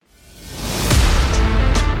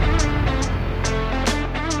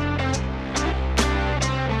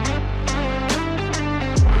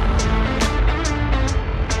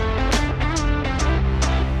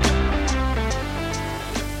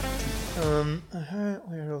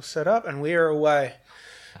We're all set up and we're away.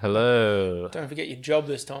 Hello. Don't forget your job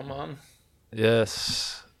this time, Martin.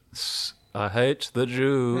 Yes. I hate the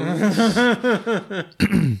Jews.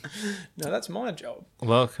 No, that's my job.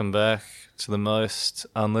 Welcome back to the most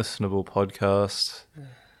unlistenable podcast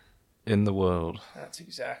in the world. That's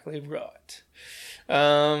exactly right.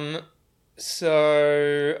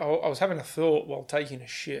 So I was having a thought while taking a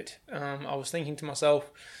shit. I was thinking to myself,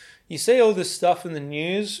 you see all this stuff in the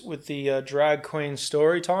news with the drag queen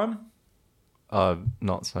story time? I've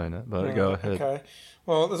not seen it, but go ahead. Okay.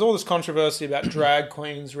 Well, there's all this controversy about drag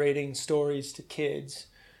queens reading stories to kids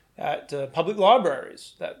at public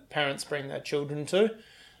libraries that parents bring their children to.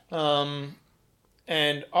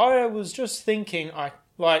 And I was just thinking, I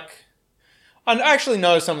actually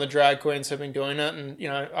know some of the drag queens have been doing it, and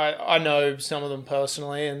I know some of them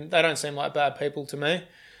personally, and they don't seem like bad people to me.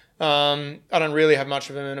 I don't really have much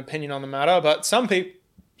of an opinion on the matter, but some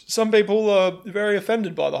people are very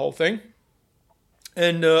offended by the whole thing,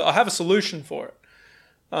 and I have a solution for it.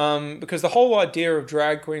 Because the whole idea of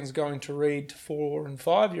drag queens going to read to 4 and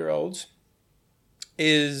 5-year-olds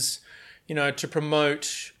is, to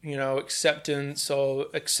promote, acceptance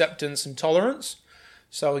and tolerance.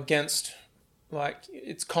 So against,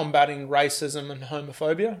 it's combating racism and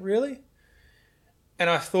homophobia, really. And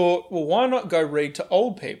I thought, well, why not go read to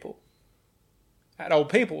old people at old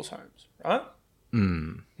people's homes, right?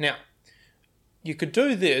 Now, you could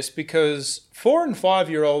do this because 4 and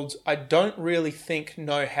 5-year-olds, I don't really think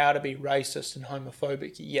know how to be racist and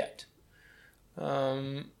homophobic yet.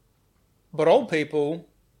 But old people,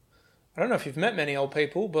 I don't know if you've met many old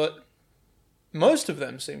people, but most of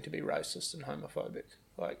them seem to be racist and homophobic.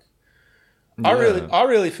 I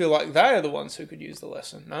really feel like they are the ones who could use the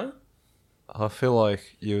lesson, no? I feel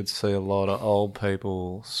like you would see a lot of old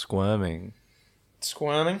people squirming.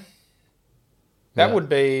 Squirming? That would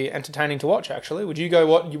be entertaining to watch, actually. Would you go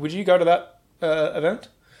to that event?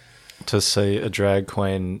 To see a drag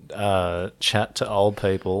queen chat to old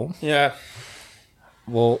people. Yeah.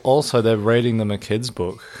 Well, also they're reading them a kid's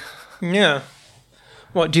book. Yeah.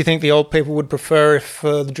 What, do you think the old people would prefer if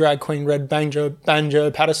the drag queen read Banjo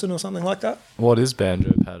Patterson or something like that? What is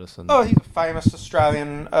Banjo Patterson? Oh, he's a famous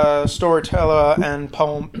Australian storyteller and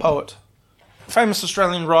poet. Famous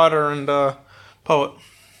Australian writer and poet.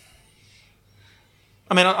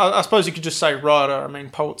 I mean, I suppose you could just say writer. I mean,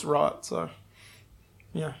 poets write, so,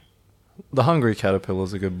 yeah. The Hungry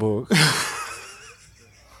Caterpillar's a good book.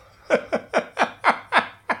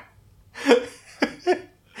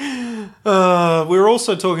 We were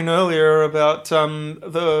also talking earlier about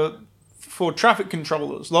for traffic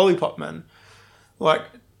controllers, lollipop men.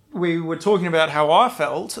 We were talking about how I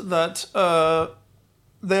felt that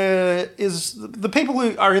there is the people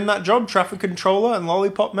who are in that job, traffic controller and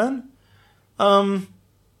lollipop men.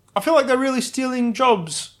 I feel like they're really stealing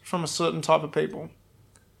jobs from a certain type of people.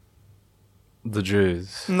 The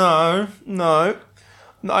Jews. No.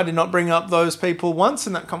 I did not bring up those people once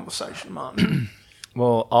in that conversation, Martin.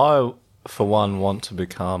 Well, I, for one, want to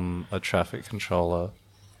become a traffic controller.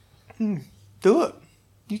 Do it.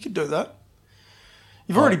 You could do that.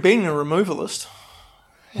 You've already been a removalist.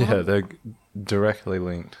 Yeah, they're directly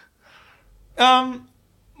linked. Well,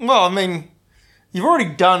 I mean, you've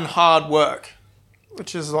already done hard work,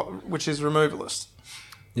 which is removalist.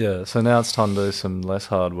 Yeah, so now it's time to do some less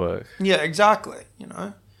hard work. Yeah, exactly.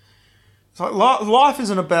 It's like life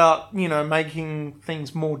isn't about making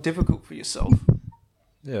things more difficult for yourself.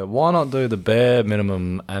 Yeah, why not do the bare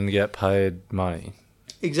minimum and get paid money?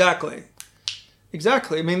 Exactly.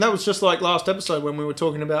 I mean, that was just like last episode when we were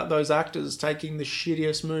talking about those actors taking the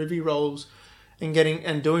shittiest movie roles and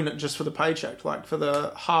doing it just for the paycheck, like for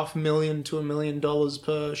the $500,000 to $1 million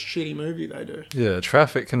per shitty movie they do. Yeah,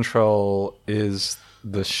 traffic control is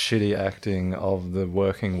the shitty acting of the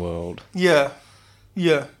working world. Yeah,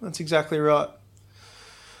 that's exactly right.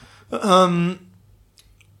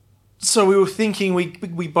 So we were thinking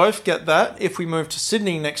we both get that if we move to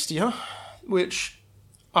Sydney next year, which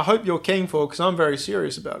I hope you're keen for because I'm very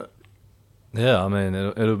serious about it. Yeah, I mean,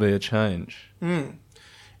 it'll be a change.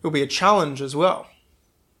 It'll be a challenge as well.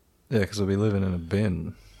 Yeah, because we'll be living in a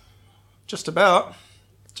bin. Just about.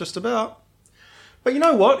 But you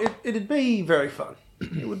know what? It'd be very fun.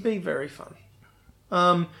 It would be very fun.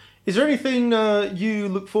 Is there anything you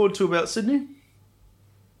look forward to about Sydney?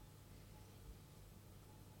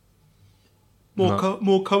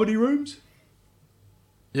 More comedy rooms?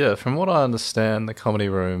 Yeah, from what I understand, the comedy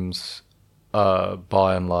rooms are,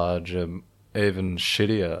 by and large, even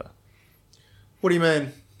shittier. What do you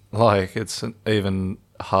mean? It's even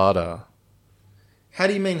harder. How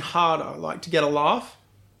do you mean harder? Like to get a laugh?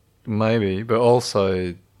 Maybe, but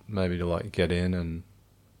also maybe to like get in and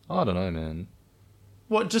I don't know, man.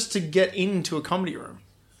 What, just to get into a comedy room?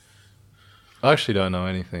 I actually don't know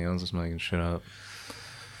anything. I was just making shit up.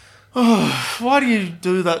 Oh, why do you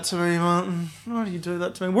do that to me, Martin? Why do you do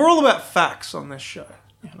that to me? We're all about facts on this show.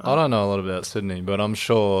 You know? I don't know a lot about Sydney, but I'm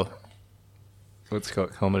sure it's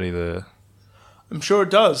got comedy there. I'm sure it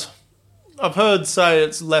does. I've heard say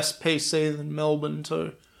it's less PC than Melbourne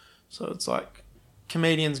too. So it's like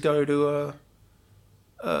comedians go to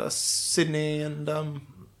Sydney and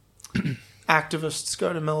activists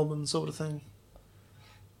go to Melbourne, sort of thing.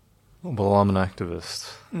 Well, I'm an activist.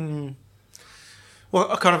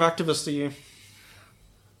 What kind of activist are you?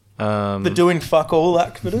 The doing fuck all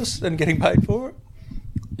activist and getting paid for it?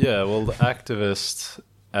 Yeah, well, the activist,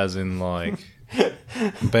 as in like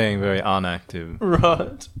being very unactive.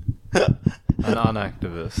 Right. An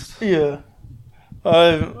unactivist. Yeah.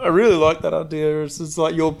 I really like that idea. It's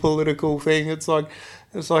like your political thing. It's like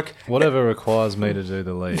whatever requires me to do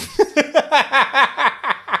the least.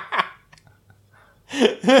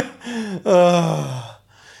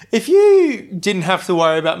 If you didn't have to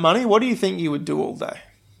worry about money, what do you think you would do all day?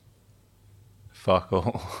 Fuck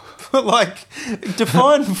all. Like,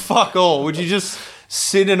 define fuck all. Would you just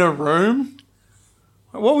sit in a room?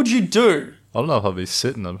 What would you do? I don't know if I'd be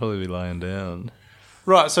sitting. I'd probably be laying down.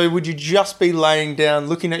 Right, so would you just be laying down,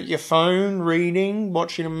 looking at your phone, reading,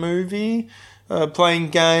 watching a movie, playing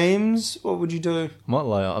games? What would you do? I might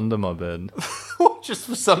lay under my bed. Just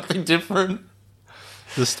for something different.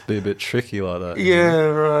 Just to be a bit tricky like that. Yeah,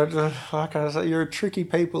 right. Like I said, you're tricky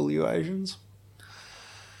people, you Asians.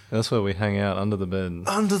 That's where we hang out, under the bed.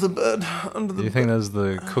 Under the bed. Do you think there's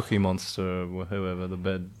the Cookie Monster or whoever, the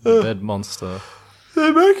bed monster?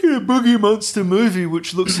 They're making a Boogie Monster movie,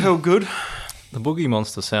 which looks hell good. The Boogie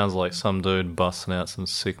Monster sounds like some dude busting out some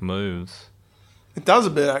sick moves. It does a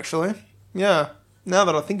bit, actually. Yeah, now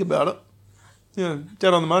that I think about it. Yeah,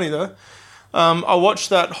 dead on the money, though. I watched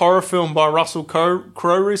that horror film by Russell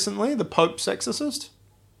Crowe recently, The Pope's Exorcist.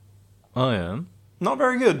 Oh, yeah? Not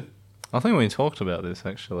very good. I think we talked about this,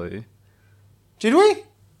 actually. Did we?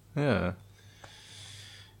 Yeah.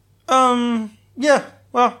 Yeah,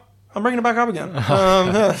 well, I'm bringing it back up again.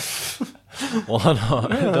 Yeah. Why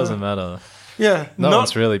not? It doesn't matter. Yeah. No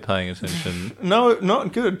one's really paying attention. No,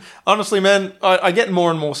 not good. Honestly, man, I get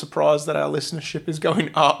more and more surprised that our listenership is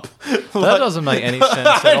going up. That doesn't make any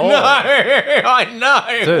sense at all. I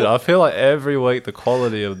know. Dude, I feel like every week the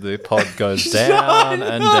quality of the pod goes down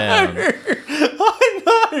and down. I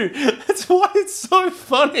know. That's why it's so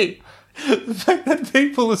funny. The fact that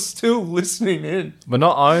people are still listening in. But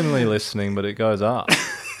not only listening, but it goes up.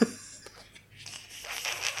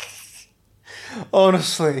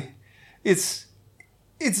 Honestly, it's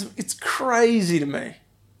crazy to me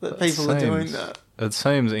that people are doing that. It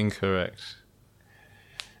seems incorrect.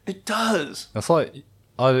 It does. It's like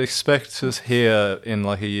I'd expect to hear in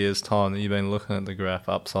like a year's time that you've been looking at the graph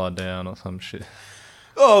upside down or some shit.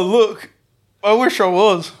 Oh, look. I wish I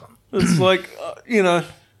was. It's like, Anyway,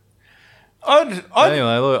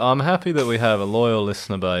 look, I'm happy that we have a loyal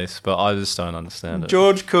listener base, but I just don't understand it.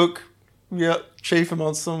 George Cook, yep, chief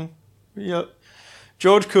amongst them, yep.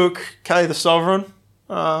 George Cook, Kay the Sovereign.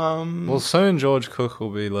 Well, soon George Cook will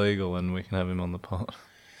be legal and we can have him on the pod.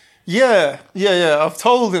 Yeah. I've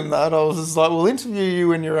told him that. I was just like, we'll interview you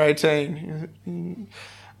when you're 18.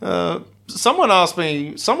 Someone asked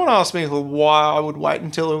me why I would wait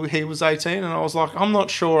until he was 18, and I was like, I'm not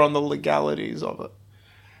sure on the legalities of it.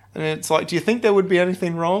 And it's like, do you think there would be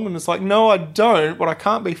anything wrong? And it's like, no, I don't, but I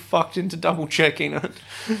can't be fucked into double checking it.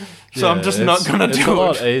 So I'm just not going to do it. It's a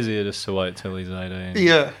lot easier just to wait till he's 18.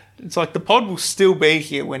 Yeah. It's like the pod will still be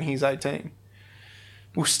here when he's 18.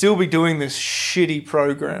 We'll still be doing this shitty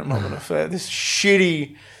program of an affair, this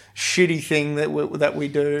shitty thing that we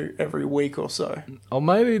do every week or so. Or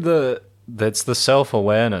maybe that's the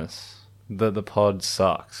self-awareness that the pod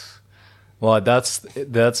sucks. Like that's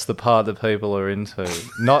the part that people are into.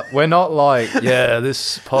 We're not like, yeah,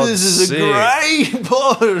 this pod's This is sick. a great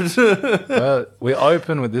pod. Well, we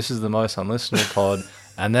open with this is the most unlistenable pod,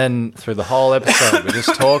 and then through the whole episode we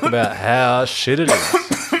just talk about how shit it is.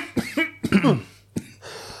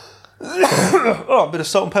 Oh, a bit of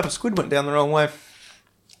salt and pepper squid went down the wrong way.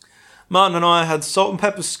 Martin and I had salt and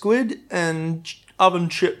pepper squid and oven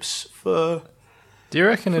chips for... Do you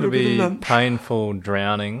reckon it'd be painful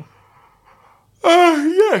drowning?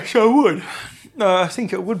 Yes, I would. I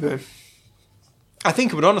think it would be. I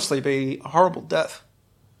think it would honestly be a horrible death.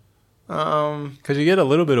 Because you get a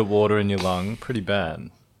little bit of water in your lung, pretty bad.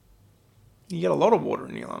 You get a lot of water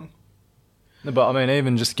in your lung. But I mean,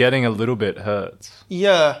 even just getting a little bit hurts.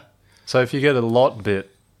 Yeah. So if you get a lot bit,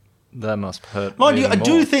 That must hurt. Mind you, even I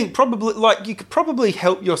do more. think probably, like, you could probably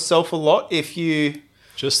help yourself a lot if you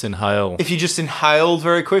Just inhale. just inhaled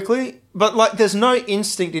very quickly. But, like, there's no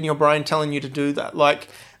instinct in your brain telling you to do that. Like,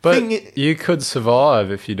 But you could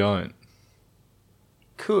survive if you don't.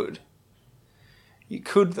 You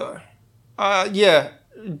could, though. Yeah.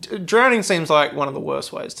 Drowning seems like one of the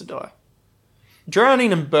worst ways to die.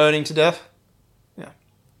 Drowning and burning to death. Yeah.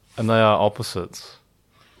 And they are opposites.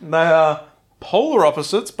 They are polar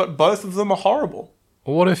opposites, but both of them are horrible.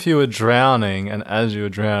 What if you were drowning and as you were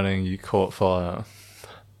drowning you caught fire?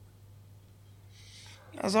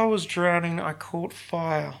 As I was drowning, I caught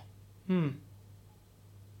fire. No,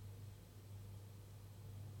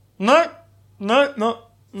 not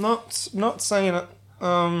saying it.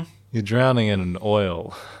 You're drowning in an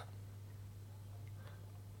oil.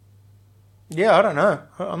 Yeah, I don't know.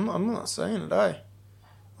 I'm not saying it, eh?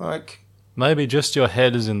 Like, Maybe just your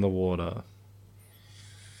head is in the water.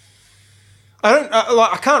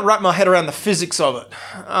 I can't wrap my head around the physics of it.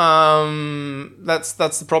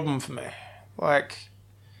 That's the problem for me. Like,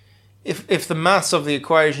 if the maths of the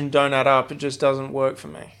equation don't add up, it just doesn't work for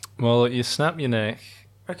me. Well, you snap your neck.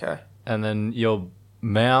 Okay. And then your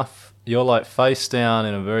mouth, you're like face down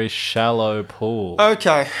in a very shallow pool.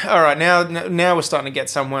 Okay. All right. Now we're starting to get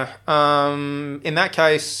somewhere. In that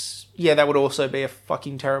case, yeah, that would also be a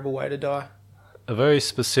fucking terrible way to die. A very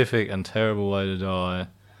specific and terrible way to die.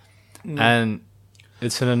 And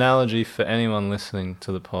it's an analogy for anyone listening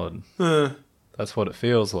to the pod. That's what it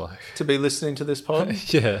feels like. To be listening to this pod?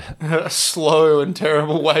 Yeah. A slow and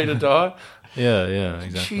terrible way to die? Yeah,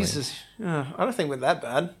 exactly. Jesus. I don't think we're that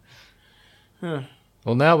bad.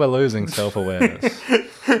 Well, now we're losing self-awareness.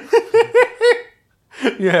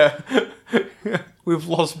 Yeah. We've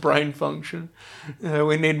lost brain function.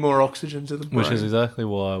 We need more oxygen to the brain. Which is exactly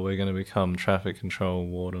why we're going to become traffic control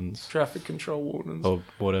wardens. Traffic control wardens. Or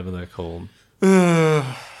whatever they're called.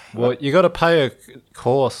 Well, you got to pay a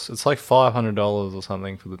course. It's like $500 or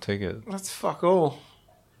something for the ticket. That's fuck all.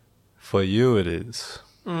 For you it is.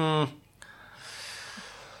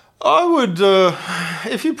 I would,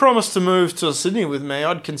 if you promised to move to Sydney with me,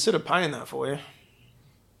 I'd consider paying that for you.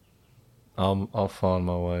 I'll find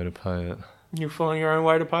my way to pay it. You find your own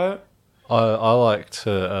way to pay it? I like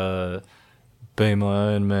to be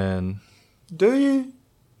my own man. Do you?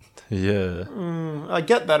 Yeah. I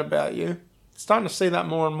get that about you. Starting to see that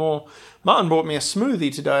more and more. Martin bought me a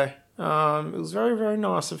smoothie today. It was very, very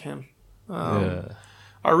nice of him. Yeah.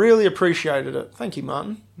 I really appreciated it. Thank you,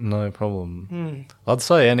 Martin. No problem. I'd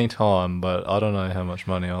say any time, but I don't know how much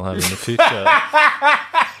money I'll have in the future.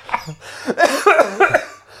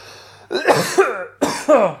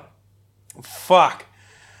 Fuck.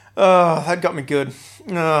 Oh, that got me good.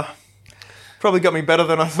 Probably got me better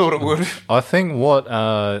than I thought it would. I think what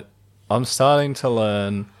I'm starting to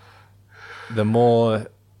learn, the more...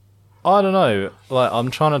 I don't know. Like,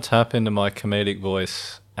 I'm trying to tap into my comedic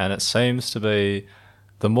voice, and it seems to be...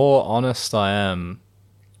 The more honest I am,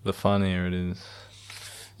 the funnier it is.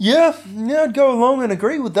 Yeah, I'd go along and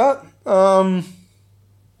agree with that.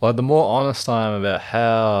 Like, the more honest I am about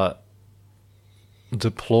how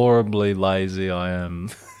deplorably lazy I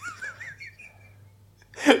am.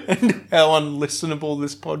 And how unlistenable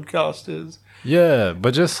this podcast is. Yeah,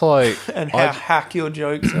 but just like... And how hack your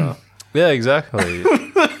jokes are. Yeah, exactly.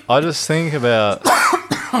 I just think about...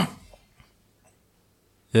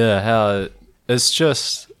 Yeah, how... It's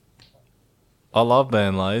just, I love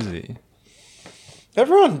being lazy.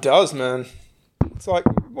 Everyone does, man. It's like,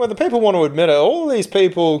 whether people want to admit it, all these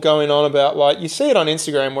people going on about, like, you see it on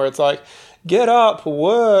Instagram where it's like, get up,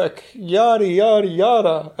 work, yada, yada,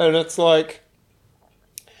 yada. And it's like,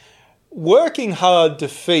 working hard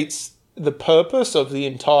defeats the purpose of the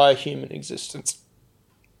entire human existence.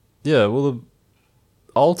 Yeah, well,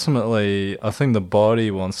 ultimately, I think the body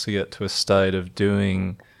wants to get to a state of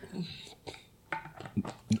doing...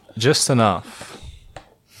 Just enough.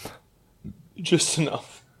 Just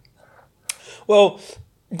enough. Well,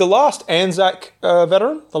 the last Anzac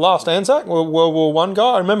veteran, World War I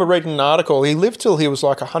guy, I remember reading an article. He lived till he was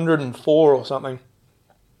like 104 or something.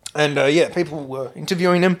 And people were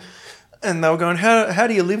interviewing him and they were going, how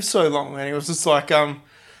do you live so long? And he was just like,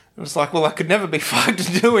 well, I could never be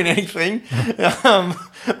fucked doing anything.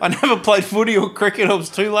 I never played footy or cricket. I was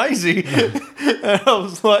too lazy. And I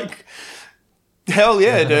was like... Hell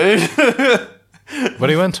yeah, dude. But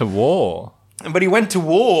he went to war. But he went to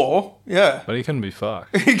war, yeah. But he couldn't be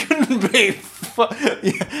fucked. He couldn't be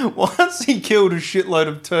yeah. Once he killed a shitload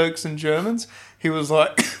of Turks and Germans, he was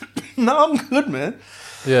like, no, I'm good, man.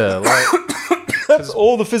 Yeah, like... That's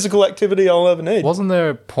all the physical activity I'll ever need. Wasn't there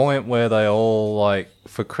a point where they all, like,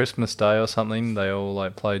 for Christmas Day or something, they all,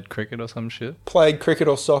 like, played cricket or some shit? Played cricket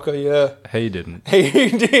or soccer, yeah. He didn't.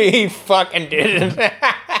 He fucking didn't.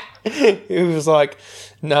 He was like,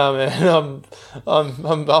 "Nah, man,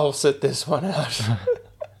 I'll sit this one out."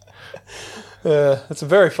 It's a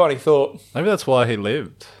very funny thought. Maybe that's why he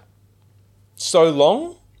lived. So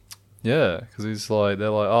long? Yeah, because he's like,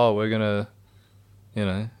 they're like, oh, we're gonna,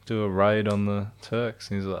 do a raid on the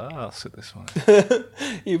Turks. And he's like, I'll sit this one.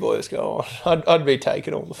 You boys go on. I'd be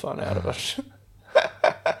taking all the fun out of it.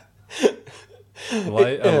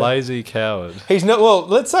 A lazy coward. He's not. Well,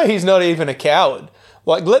 let's say he's not even a coward.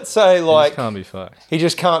 Like, let's say, like... He just can't be fucked. He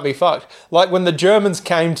just can't be fucked. Like, when the Germans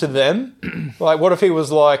came to them, like, what if he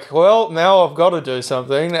was like, well, now I've got to do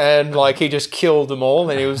something, and, like, he just killed them all,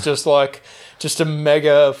 and he was just, like, just a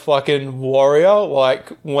mega fucking warrior, like,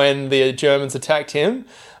 when the Germans attacked him,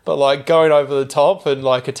 but, like, going over the top and,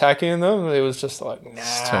 like, attacking them, it was just like,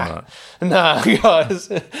 It's too much. nah, guys.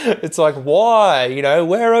 It's like, why?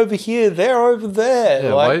 We're over here, they're over there.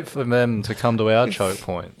 Yeah, like, wait for them to come to our choke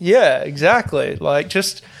point. Yeah, exactly. Like,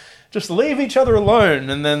 just leave each other alone.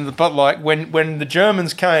 And then, but like, when the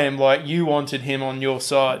Germans came, like, you wanted him on your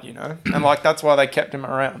side, and like, that's why they kept him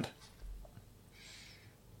around.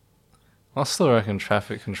 I still reckon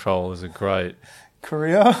traffic control is a great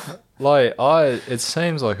career. Like, it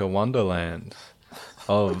seems like a wonderland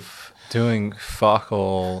of doing fuck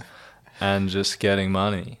all and just getting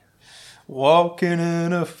money. Walking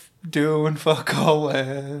in doing fuck all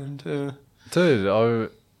land. Dude,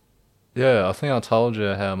 I think I told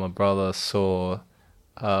you how my brother saw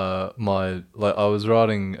I was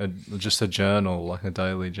writing just a journal, like a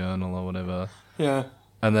daily journal or whatever. Yeah.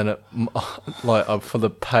 And then for the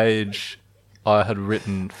page I had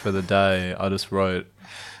written for the day, I just wrote,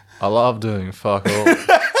 I love doing fuck all.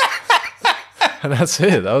 And that's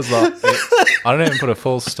it. That was like, I didn't even put a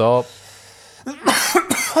full stop.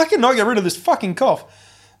 I cannot get rid of this fucking cough.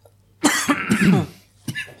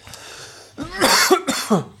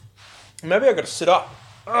 Maybe I got to sit up.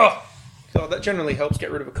 Oh, God, that generally helps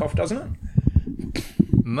get rid of a cough, doesn't it?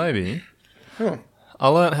 Maybe. Oh. I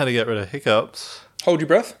learned how to get rid of hiccups. Hold your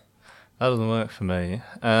breath. That doesn't work for me.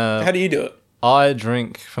 How do you do it? I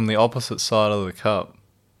drink from the opposite side of the cup.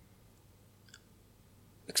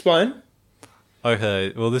 Explain.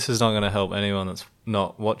 Okay, well, this is not going to help anyone that's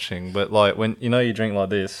not watching, but like when you drink like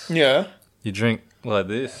this. Yeah. You drink like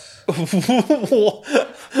this.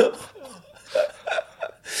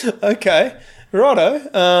 Okay.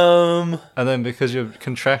 Righto. And then because you're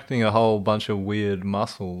contracting a whole bunch of weird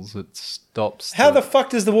muscles, it stops. How the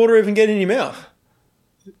fuck does the water even get in your mouth?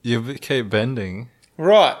 You keep bending.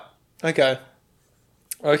 Right. Okay.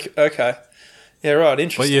 Yeah, right.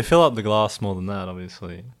 Interesting. But you fill up the glass more than that,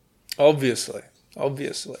 obviously. Obviously.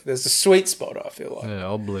 There's a sweet spot, I feel like. Yeah,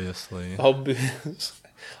 obviously.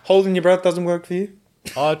 Holding your breath doesn't work for you?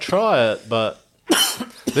 I try it, but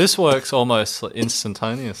this works almost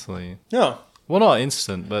instantaneously. No. Well, not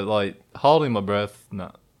instant, but like holding my breath,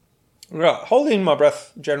 no. Right. Holding my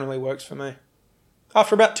breath generally works for me.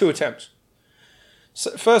 After about 2 attempts.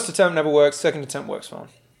 So first attempt never works. Second attempt works fine.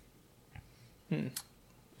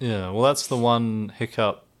 Yeah, well, that's the one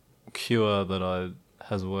hiccup cure that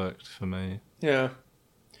has worked for me. Yeah.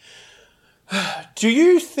 Do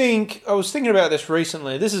you think... I was thinking about this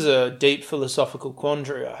recently. This is a deep philosophical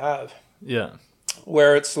quandary I have. Yeah.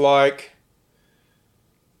 Where it's like...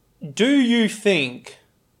 Do you think...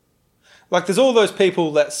 Like, there's all those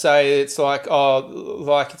people that say it's like... I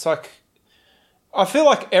feel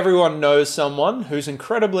like everyone knows someone who's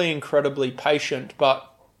incredibly, incredibly patient, but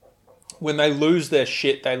when they lose their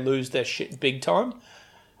shit big time.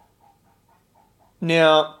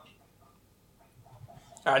 Now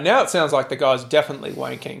it sounds like the guy's definitely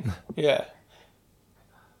wanking. Yeah.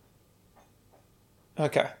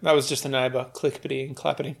 Okay, that was just a neighbour clickety and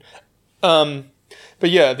clappity. But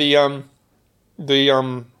yeah,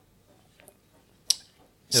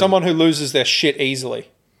 someone who loses their shit easily.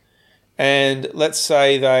 And let's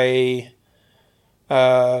say they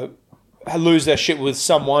lose their shit with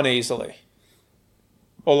someone easily.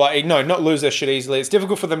 Or not lose their shit easily. It's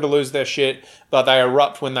difficult for them to lose their shit, but they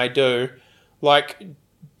erupt when they do. Like,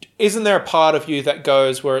 isn't there a part of you that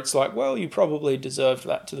goes where it's like, well, you probably deserved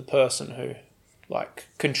that to the person who, like,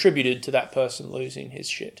 contributed to that person losing his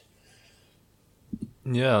shit?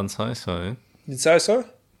 Yeah, I'd say so. You'd say so?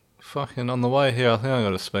 Fucking on the way here, I think I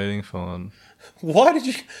got a speeding fine. Why did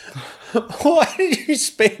you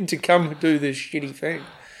speed to come do this shitty thing?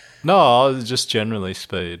 No, I was just generally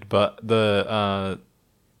speed. But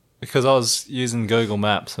because I was using Google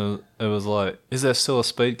Maps and it was like, is there still a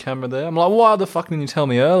speed camera there? I'm like, why the fuck didn't you tell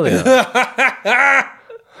me earlier?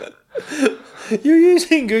 You're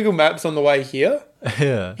using Google Maps on the way here?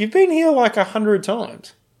 Yeah. You've been here like 100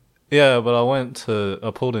 times. Yeah, but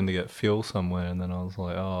I pulled in to get fuel somewhere and then I was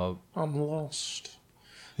like, oh. I'm lost.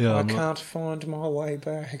 Yeah, I can't find my way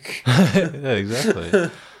back. Yeah, exactly.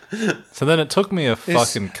 So then it took me a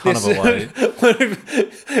fucking cunt of a way.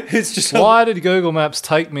 It's just why did Google Maps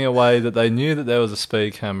take me away that they knew that there was a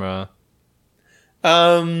speed camera?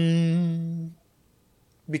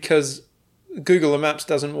 Because Google Maps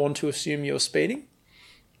doesn't want to assume you're speeding.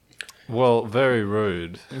 Well, very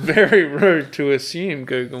rude. Very rude to assume,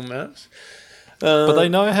 Google Maps. But they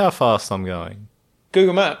know how fast I'm going.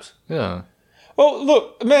 Google Maps? Yeah. Well,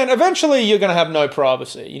 look, man, eventually you're going to have no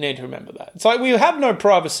privacy. You need to remember that. It's like we have no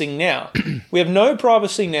privacy now. We have no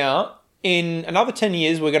privacy now. In another 10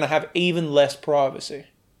 years, we're going to have even less privacy.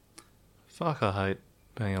 Fuck, I hate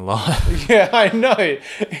being alive. Yeah, I know.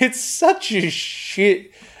 It's such a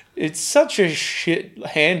shit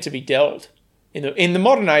hand to be dealt in the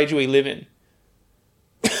modern age we live in.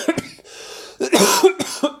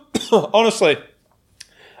 Honestly,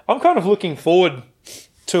 I'm kind of looking forward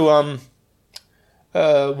to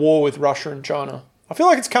war with Russia and China. I feel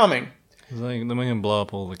like it's coming. Then we can blow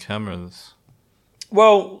up all the cameras.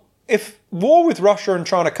 Well, if war with Russia and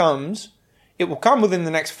China comes, it will come within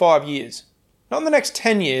the next 5 years. Not in the next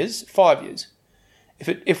 10 years, 5 years.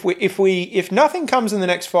 If nothing comes in the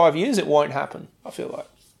next 5 years, it won't happen, I feel like.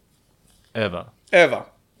 Ever.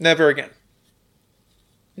 Never again.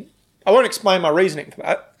 I won't explain my reasoning for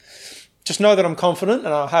that. Just know that I'm confident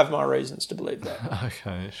and I have my reasons to believe that.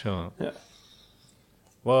 Okay, sure. Yeah.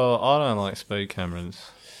 Well, I don't like speed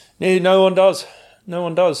cameras. No one does. No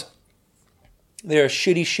one does. They're a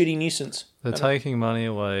shitty nuisance. They're taking money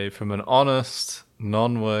away from an honest,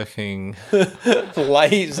 non-working...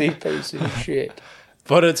 lazy piece of shit.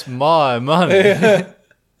 But it's my money.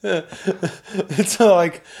 It's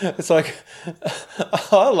like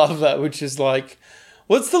I love that, which is like,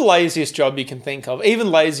 what's the laziest job you can think of? Even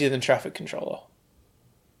lazier than traffic controller.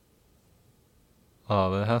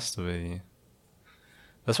 Oh, there has to be.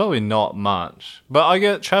 There's probably not much. But I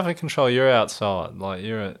get traffic control, you're outside. Like,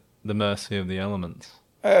 you're at the mercy of the elements.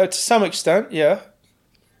 To some extent, yeah.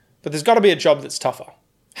 But there's got to be a job that's tougher.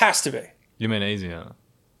 Has to be. You mean easier?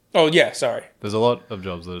 Oh, yeah, sorry. There's a lot of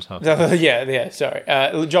jobs that are tougher. yeah, sorry.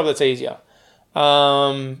 A job that's easier.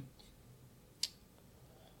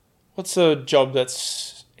 What's a job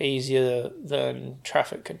that's easier than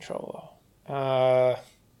traffic controller?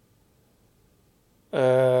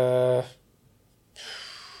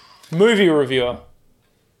 Movie reviewer.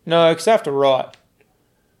 No, because I have to write.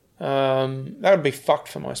 That would be fucked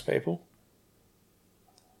for most people.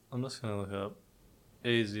 I'm just going to look up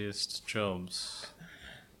easiest jobs.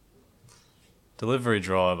 Delivery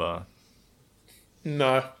driver.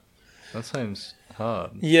 No. That seems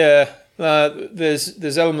hard. Yeah,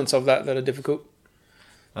 there's elements of that are difficult.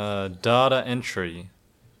 Data entry.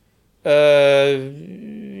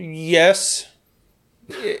 Yes.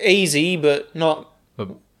 Easy, but not... But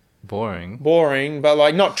boring. Boring, but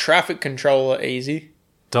like not traffic controller easy.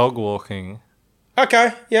 Dog walking.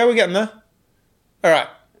 Okay, yeah, we're getting there. All right.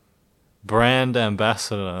 Brand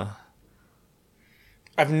ambassador.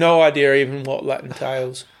 I have no idea even what that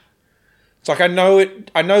entails. It's like I know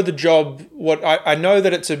the job. I know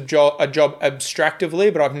that it's a job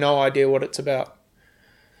abstractively, but I've no idea what it's about.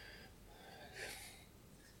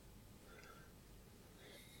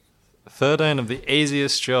 $13 of the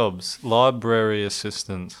easiest jobs. Library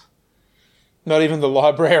assistant. Not even the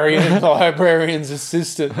librarian's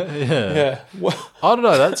assistant. Yeah. Yeah. I don't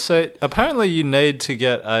know. That's it. Apparently, you need to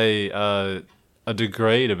get a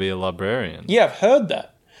degree to be a librarian. Yeah, I've heard that.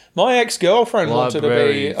 My ex-girlfriend wanted to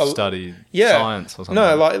be study science or something.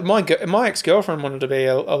 No, like my ex-girlfriend wanted to be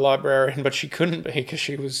a librarian, but she couldn't be because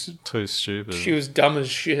she was too stupid. She was dumb as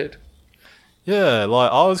shit. Yeah,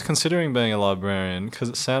 like I was considering being a librarian because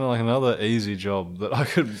it sounded like another easy job that I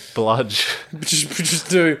could bludge.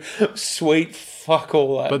 just do sweet fuck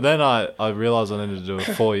all that. But then I realised I needed to do a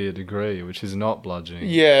 4-year degree, which is not bludging.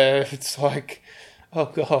 Yeah, it's like, oh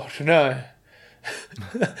god, no.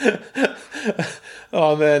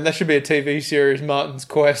 Oh man, that should be a TV series, Martin's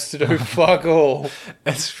Quest to do fuck all.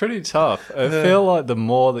 It's pretty tough. I feel like the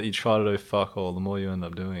more that you try to do fuck all, the more you end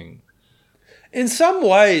up doing. In some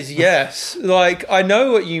ways, yes. Like, I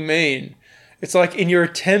know what you mean. It's like in your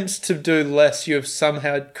attempts to do less, you have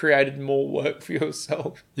somehow created more work for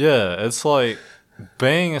yourself. Yeah, it's like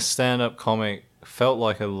being a stand-up comic felt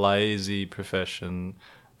like a lazy profession,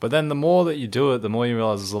 But then the more that you do it, the more you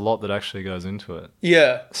realise there's a lot that actually goes into it.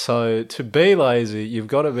 Yeah. So to be lazy, you've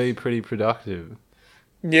got to be pretty productive.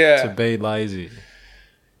 Yeah. To be lazy.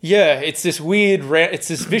 Yeah, it's this weird, it's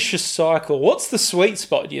this vicious cycle. What's the sweet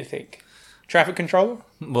spot, do you think? Traffic controller?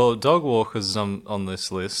 Well, dog walkers on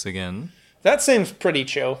this list again. That seems pretty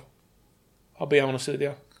chill. I'll be honest with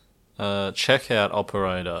you. Checkout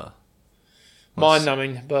operator.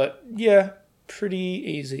 Mind-numbing, but yeah, pretty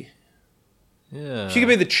easy. Yeah. If you could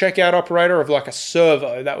be the checkout operator of like a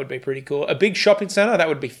servo, that would be pretty cool. A big shopping centre, that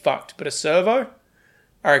would be fucked. But a servo,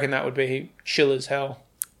 I reckon that would be chill as hell.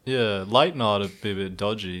 Yeah, late night would be a bit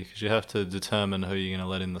dodgy because you have to determine who you're going to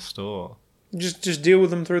let in the store. Just deal with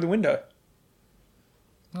them through the window.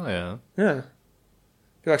 Oh, yeah. Yeah.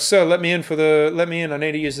 Be like, sir, let me in. I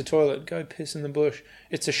need to use the toilet. Go piss in the bush.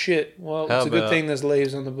 It's a shit. Well, it's a good thing there's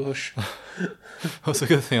leaves on the bush. Well, it's a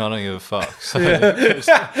good thing I don't give a fuck. So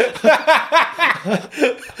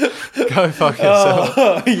go fuck yourself.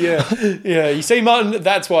 Oh, yeah. You see, Martin,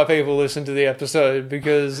 that's why people listen to the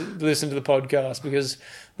podcast, because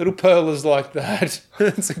little Pearl is like that.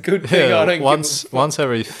 It's a good thing I don't once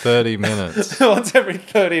every 30 minutes. Once every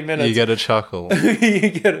 30 minutes. You get a chuckle. you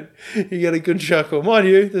get a good chuckle. Mind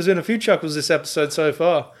you, there's been a few chuckles this episode so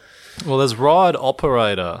far. Well, there's ride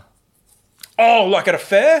operator. Oh, like at a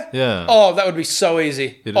fair? Yeah. Oh, that would be so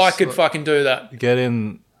easy. I could fucking do that. Get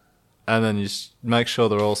in, and then you make sure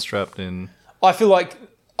they're all strapped in. I feel like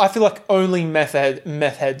only meth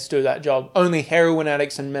heads do that job. Only heroin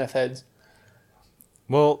addicts and meth heads.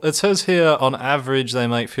 Well, it says here on average they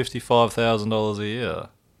make $55,000 a year.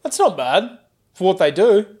 That's not bad for what they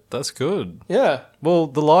do. That's good. Yeah. Well,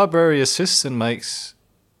 the library assistant makes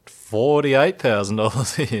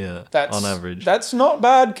 $48,000 a year on average. That's not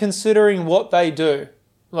bad considering what they do.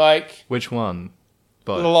 Like, which one?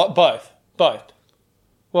 Both. Both.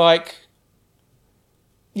 Like,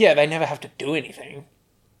 yeah, they never have to do anything.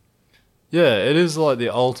 Yeah, it is like the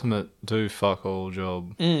ultimate do fuck all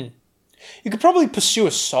job. You could probably pursue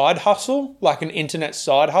a side hustle, like an internet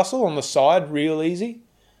side hustle on the side, real easy.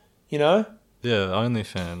 You know? Yeah,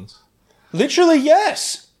 OnlyFans. Literally,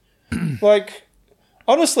 yes. Like,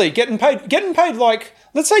 honestly, getting paid like,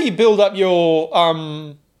 let's say you build up your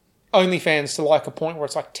OnlyFans to like a point where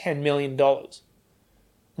it's like $10 million. And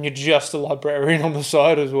you're just a librarian on the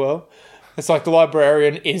side as well. It's like the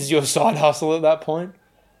librarian is your side hustle at that point.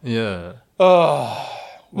 Yeah.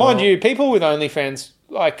 Mind you, people with OnlyFans,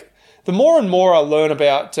 like, the more and more I learn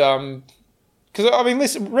about, because I mean,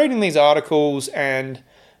 reading these articles and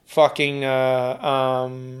fucking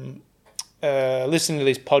listening to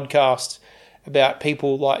these podcasts about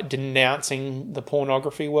people like denouncing the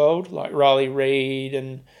pornography world, like Riley Reid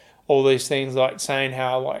and all these things, like saying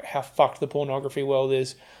how fucked the pornography world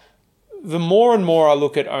is. The more and more I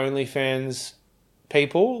look at OnlyFans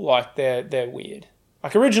people, like they're weird.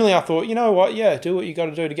 Like originally I thought, you know what, yeah, do what you got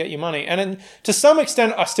to do to get your money. And then to some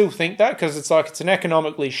extent I still think that, because it's like it's an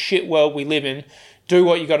economically shit world we live in. Do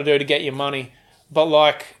what you got to do to get your money. But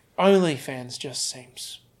like OnlyFans just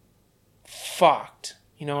seems fucked.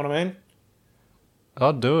 You know what I mean?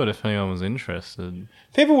 I'd do it if anyone was interested.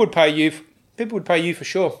 People would pay you for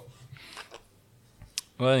sure.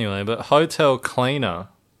 Well, anyway, but hotel cleaner.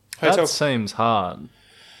 That seems hard.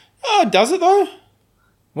 Oh, does it though?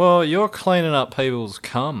 Well, you're cleaning up people's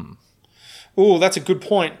cum. Oh, that's a good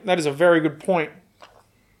point. That is a very good point.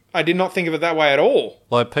 I did not think of it that way at all.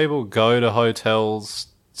 Like, people go to hotels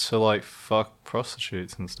to, like, fuck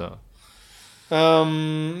prostitutes and stuff.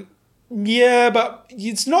 Yeah, but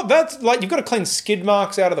it's not that... Like, you've got to clean skid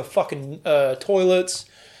marks out of the fucking toilets.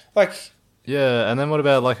 Like... Yeah, and then what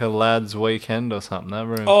about, like, a lad's weekend or something? That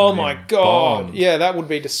room... Oh, my God. Bombed. Yeah, that would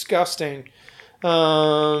be disgusting.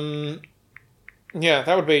 Yeah,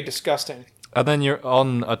 that would be disgusting. And then you're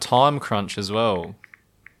on a time crunch as well.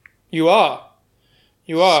 You are.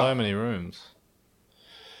 So many rooms.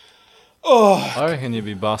 Oh. I reckon you'd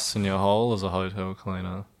be busting your hole as a hotel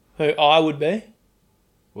cleaner. Who I would be?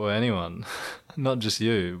 Well, anyone. Not just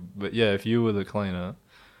you. But yeah, if you were the cleaner.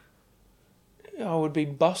 I would be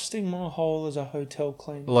busting my hole as a hotel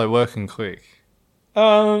cleaner. Like working quick.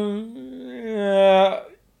 I,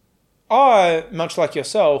 much like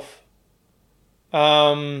yourself...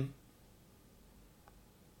 I'm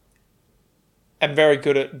very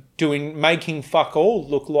good at making fuck all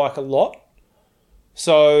look like a lot.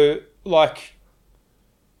 So, like,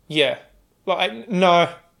 yeah. Like, no.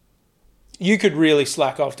 You could really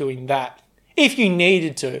slack off doing that. If you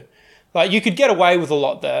needed to. Like, you could get away with a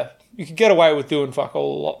lot there. You could get away with doing fuck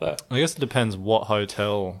all a lot there. I guess it depends what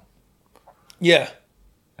hotel. Yeah.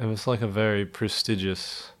 If it's like a very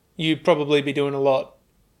prestigious... You'd probably be doing a lot.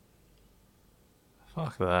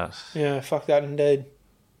 Fuck that. Yeah, fuck that indeed.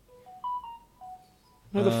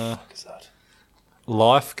 What the fuck is that?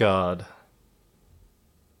 Lifeguard.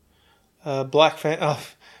 Black fan.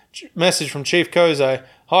 Message from Chief Koze.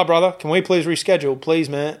 Hi, brother. Can we please reschedule? Please,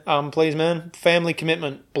 man. Please, man. Family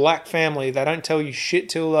commitment. Black family. They don't tell you shit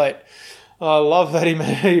till late. I love that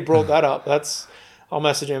he brought that up. I'll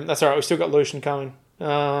message him. That's all right. We still got Lucian coming.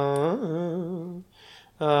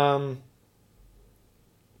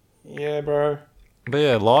 Yeah, bro. But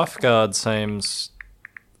yeah, lifeguard seems...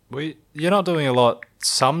 You're not doing a lot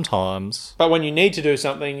sometimes. But when you need to do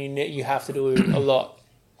something, you have to do a lot.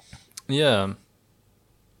 Yeah.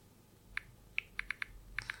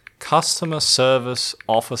 Customer service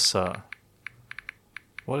officer.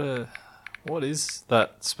 What is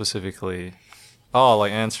that specifically? Oh,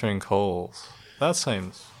 like answering calls. That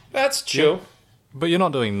seems... That's chill. Yeah. But you're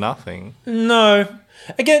not doing nothing. No.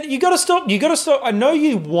 Again, you got to stop. I know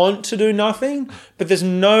you want to do nothing, but there's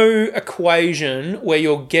no equation where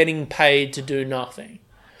you're getting paid to do nothing.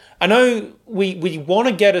 I know we want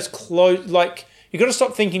to get as close, like, you got to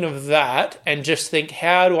stop thinking of that and just think,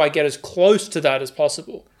 how do I get as close to that as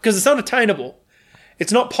possible? Because it's unattainable.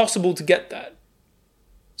 It's not possible to get that.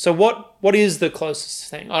 So what is the closest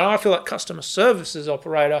thing? I feel like customer services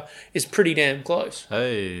operator is pretty damn close.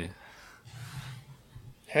 Hey,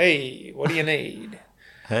 what do you need?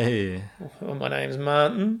 Hey. Well, my name's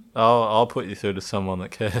Martin. I'll put you through to someone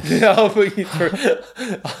that cares. Yeah, I'll put you through.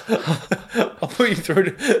 I'll put you through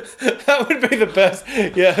to... That would be the best.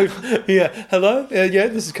 Yeah. Hello? Yeah,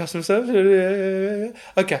 this is customer service.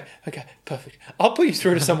 Okay, perfect. I'll put you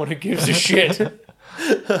through to someone who gives a shit.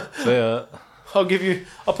 Yeah. I'll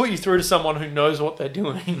put you through to someone who knows what they're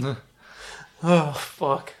doing. Oh,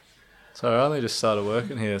 fuck. So I only just started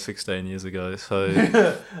working here 16 years ago, so...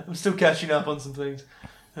 I'm still catching up on some things.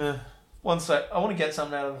 One sec. I want to get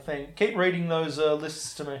something out of the thing. Keep reading those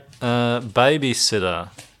lists to me. Babysitter.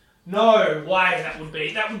 No way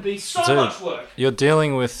that would be so Dude, much work. You're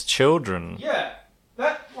dealing with children. Yeah.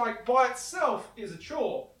 That, like, by itself is a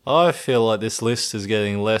chore. I feel like this list is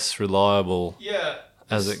getting less reliable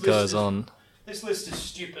as it goes on. This list is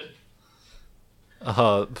stupid.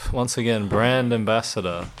 Once again, brand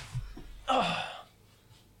ambassador.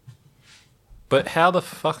 But how the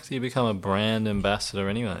fuck do you become a brand ambassador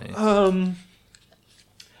anyway? I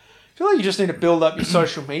feel like you just need to build up your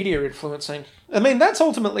social media influencing. I mean, that's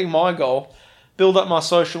ultimately my goal. Build up my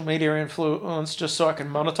social media influence just so I can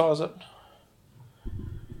monetize it.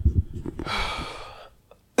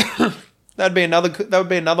 That'd be another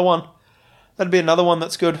one. That'd be another one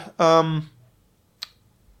that's good.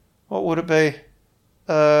 What would it be?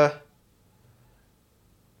 An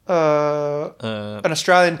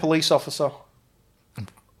Australian police officer.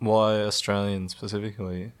 Why Australian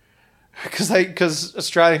specifically? Because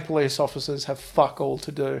Australian police officers have fuck all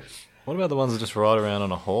to do. What about the ones that just ride around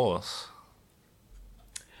on a horse?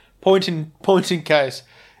 Point in case.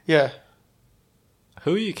 Yeah.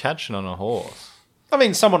 Who are you catching on a horse? I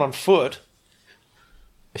mean, someone on foot.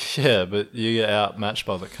 Yeah, but you get outmatched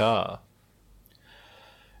by the car.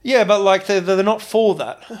 Yeah, but like they're not for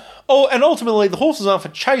that. Oh, and ultimately the horses aren't for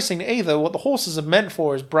chasing either. What the horses are meant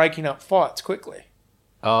for is breaking up fights quickly.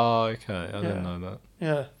 Oh, okay. I didn't know that.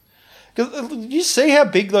 Yeah. Because you see how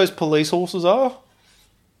big those police horses are?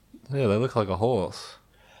 Yeah, they look like a horse.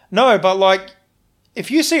 No, but like,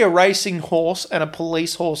 if you see a racing horse and a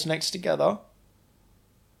police horse next together,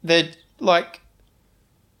 they're like,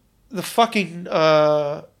 the fucking,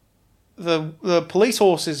 the police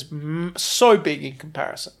horse is so big in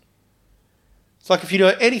comparison. It's like if you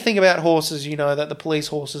know anything about horses, you know that the police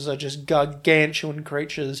horses are just gargantuan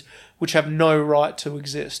creatures which have no right to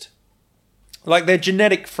exist. Like, they're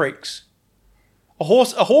genetic freaks. A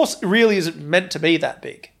horse really isn't meant to be that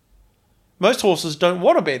big. Most horses don't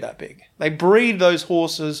want to be that big. They breed those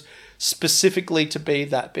horses specifically to be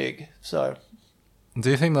that big. So, do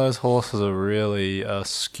you think those horses are really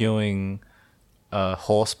skewing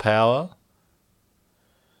horsepower?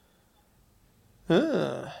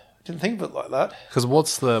 I didn't think of it like that. Because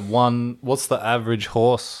what's the average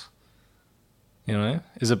horse? You know,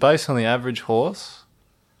 is it based on the average horse?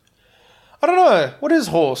 I don't know. What is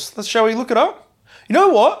horse? Shall we look it up? You know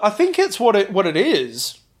what? I think it's what it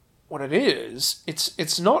is. What it is,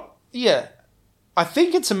 it's not. Yeah, I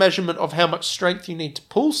think it's a measurement of how much strength you need to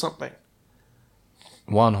pull something.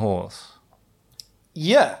 One horse.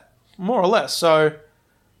 Yeah, more or less. So,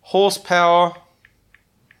 horsepower.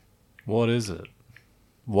 What is it?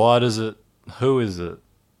 Why does it? Who is it?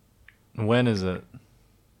 When is it?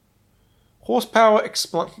 Horsepower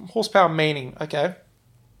meaning. Okay.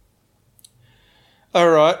 All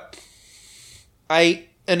right. An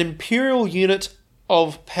imperial unit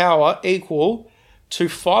of power equal to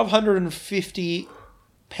 550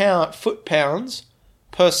 foot-pounds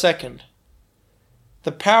per second.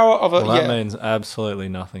 The power of a... Well, that means absolutely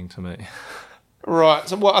nothing to me. Right.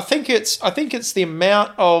 So, well, I think it's the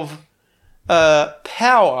amount of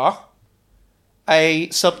power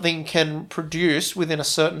something can produce within a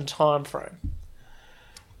certain time frame.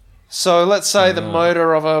 So let's say the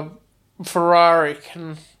motor of a Ferrari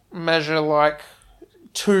can measure like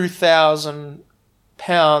 2,000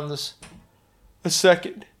 pounds a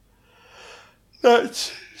second.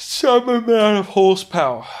 That's some amount of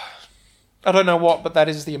horsepower. I don't know what, but that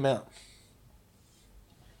is the amount.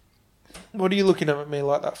 What are you looking at me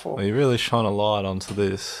like that for? Well, you really shone a light onto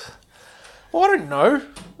this. Well, I don't know.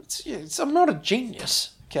 I'm not a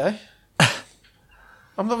genius, okay?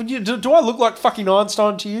 Do I look like fucking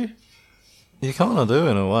Einstein to you? You kind of do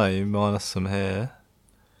in a way, minus some hair.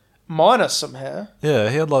 Minus some hair? Yeah,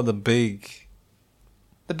 he had like the big...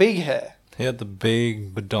 The big hair. He had the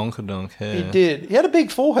big badonkadonk hair. He did. He had a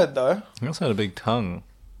big forehead, though. He also had a big tongue.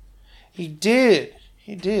 He did.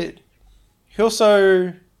 He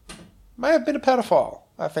also may have been a pedophile,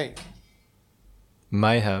 I think.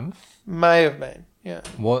 May have? May have been, yeah.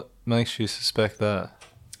 What makes you suspect that?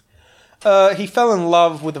 He fell in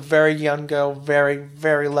love with a very young girl very,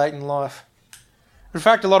 very late in life. In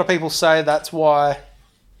fact, a lot of people say that's why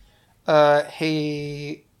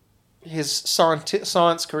his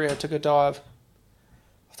science career took a dive.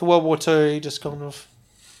 After World War II, he just kind of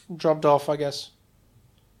dropped off, I guess.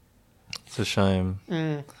 It's a shame.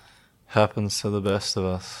 Happens to the best of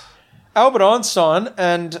us. Albert Einstein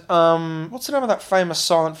and, what's the name of that famous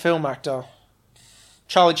silent film actor?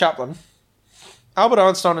 Charlie Chaplin. Albert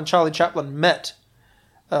Einstein and Charlie Chaplin met.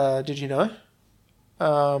 Did you know?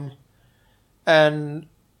 And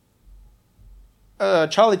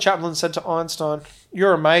Charlie Chaplin said to Einstein,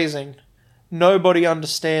 "You're amazing. Nobody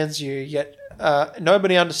understands you, yet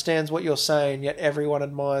nobody understands what you're saying, yet everyone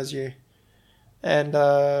admires you." And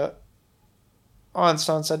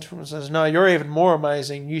Einstein said to him, "No, you're even more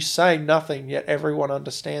amazing. You say nothing, yet everyone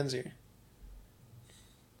understands you."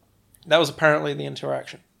 That was apparently the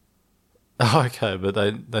interaction. Oh, okay, but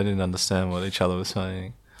they didn't understand what each other was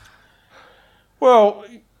saying. Well,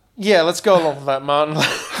 yeah, let's go along with that, Martin.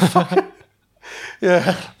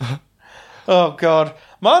 Yeah. Oh, God.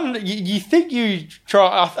 Martin, you think you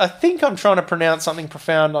try... I think I'm trying to pronounce something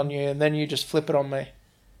profound on you, and then you just flip it on me.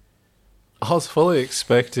 I was fully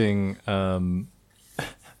expecting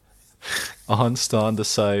Einstein to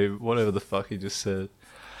say whatever the fuck he just said.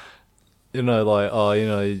 You know, like,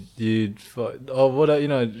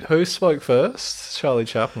 who spoke first? Charlie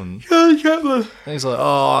Chaplin. Charlie Chaplin. And he's like,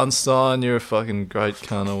 "Oh, Einstein, you're a fucking great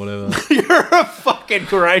cunt," or whatever. You're a fucking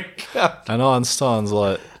great cunt. And Einstein's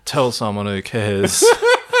like, "Tell someone who cares."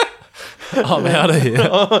 I'm out of here.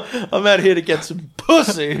 I'm out here to get some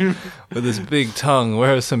pussy. With this big tongue,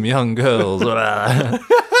 where are some young girls?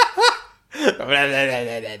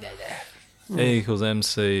 E equals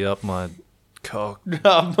MC up my cock.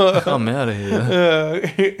 I'm out of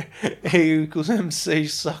here. E equals MC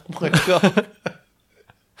suck my cock.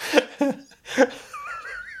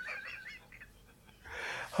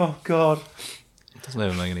 Oh, God. It doesn't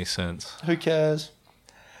even make any sense. Who cares?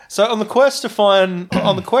 So on the quest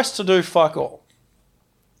to do fuck all.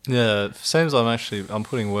 Yeah, it seems I'm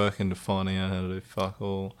putting work into finding out how to do fuck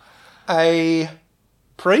all. A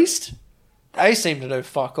priest? They seem to do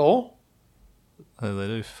fuck all. They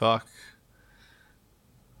do fuck.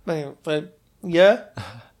 Yeah.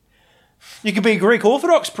 You could be a Greek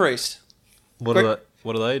Orthodox priest. What do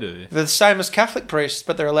they do? They're the same as Catholic priests,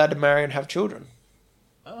 but they're allowed to marry and have children.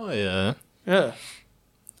 Oh, yeah. Yeah.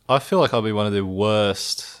 I feel like I'll be one of the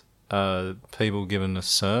worst people given a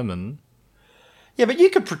sermon. Yeah, but you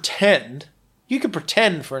could pretend. You could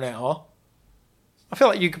pretend for an hour. I feel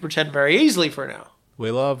like you could pretend very easily for an hour.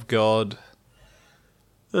 We love God.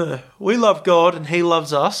 We love God and He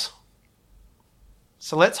loves us.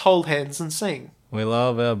 So let's hold hands and sing. We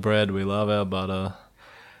love our bread. We love our butter.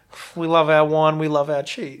 We love our wine. We love our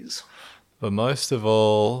cheese. But most of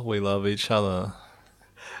all, we love each other.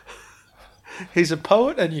 He's a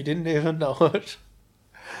poet and you didn't even know it.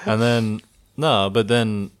 And then,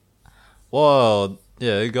 well,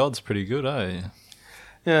 yeah, God's pretty good, eh?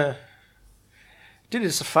 Yeah. Did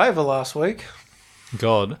us a favour last week.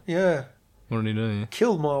 God? Yeah. What did he do?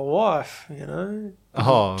 Killed my wife, you know.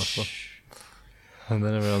 Oh. And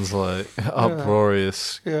then everyone's like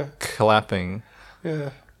uproarious, clapping.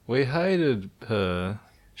 Yeah. We hated her.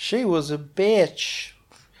 She was a bitch.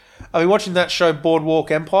 Are you watching that show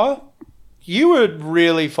Boardwalk Empire? You would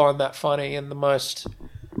really find that funny in the most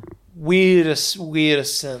weirdest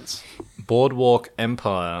sense. Boardwalk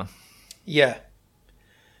Empire. Yeah.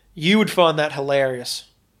 You would find that hilarious.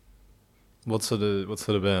 What's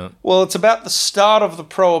it about? Well, it's about the start of the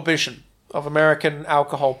prohibition, of American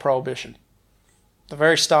alcohol prohibition. The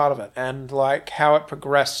very start of it, and like how it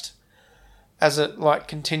progressed as it like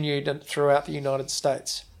continued throughout the United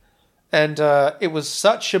States. And it was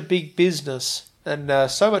such a big business, and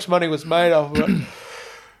so much money was made off of it.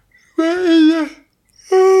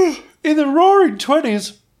 In the roaring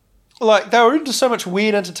 20s, like, they were into so much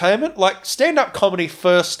weird entertainment. Like, stand-up comedy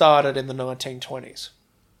first started in the 1920s.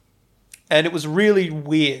 And it was really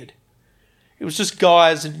weird. It was just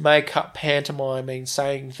guys in makeup pantomiming,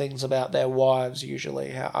 saying things about their wives, usually,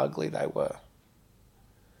 how ugly they were.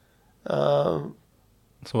 So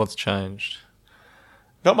what's changed?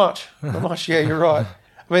 Not much. Not much, yeah, you're right.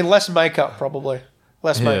 I mean, less makeup, probably.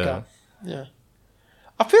 Less makeup. Yeah.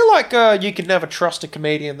 I feel like you can never trust a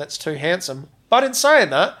comedian that's too handsome. But in saying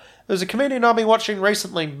that, there's a comedian I've been watching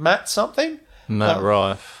recently, Matt something. Matt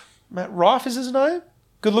Rife. Matt Rife is his name?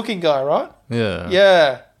 Good-looking guy, right?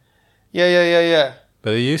 Yeah. Yeah.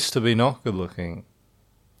 But he used to be not good looking.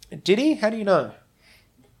 Did he? How do you know?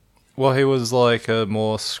 Well, he was like a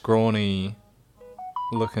more scrawny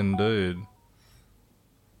looking dude.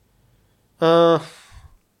 Scrawnier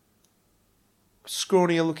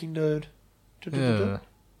looking dude. Yeah.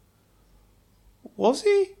 Was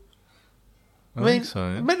he? I think so.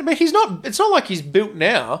 I mean, he's not. It's not like he's built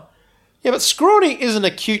now. Yeah, but scrawny isn't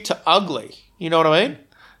acute to ugly. You know what I mean?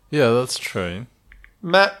 Yeah, that's true.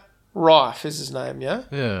 Matt Rife is his name. Yeah.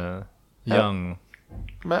 Yeah. Young.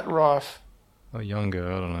 Matt Rife. Or younger,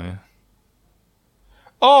 I don't know.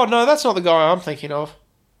 Oh no, that's not the guy I'm thinking of.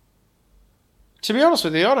 To be honest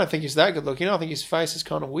with you, I don't think he's that good looking. I think his face is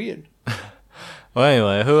kind of weird. Well,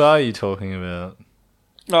 anyway, who are you talking about?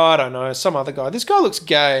 Oh, I don't know. Some other guy. This guy looks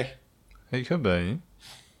gay. He could be.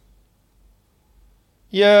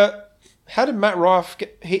 Yeah. How did Matt Rife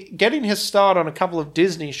getting his start on a couple of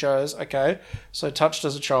Disney shows? Okay, so touched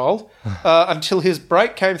as a child, until his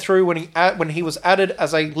break came through when he was added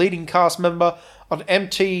as a leading cast member on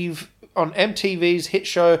MTV's hit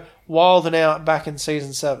show Wild and Out back in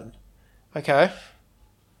season 7. Okay,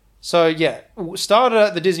 so yeah, started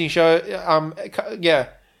at the Disney show.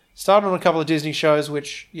 Started on a couple of Disney shows,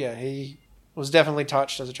 which he was definitely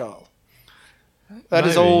touched as a child. That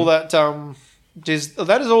is all that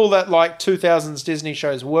that is all that like 2000s Disney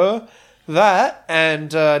shows were. That and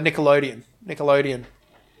Nickelodeon.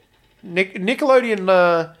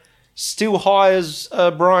 Nickelodeon still hires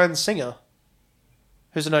Bryan Singer,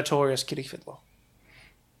 who's a notorious kitty fiddler.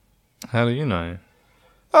 How do you know?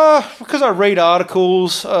 Because I read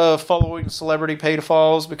articles following celebrity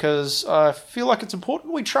paedophiles, because I feel like it's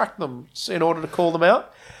important we track them in order to call them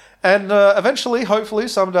out. And eventually, hopefully,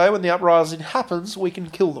 someday when the uprising happens, we can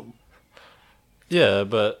kill them. Yeah,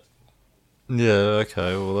 but... Yeah,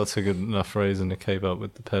 okay, well, that's a good enough reason to keep up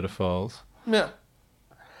with the pedophiles. Yeah.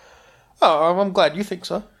 Oh, I'm glad you think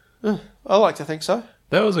so. I like to think so.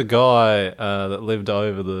 There was a guy that lived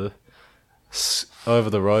over the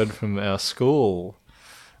road from our school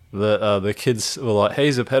that the kids were like,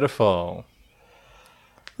 he's a pedophile.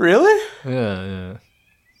 Really? Yeah.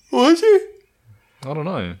 Was he? I don't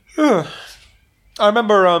know. I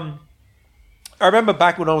remember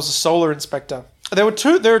back when I was a solar inspector. There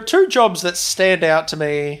are two jobs that stand out to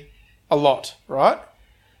me a lot, right?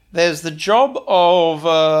 There's the job of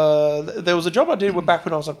there was a job I did back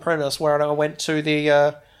when I was an apprentice, where I went to the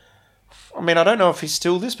I don't know if he's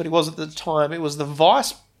still this, but he was at the time. It was the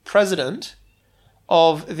vice president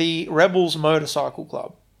of the Rebels Motorcycle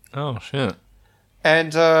Club. Oh shit.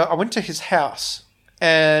 And I went to his house,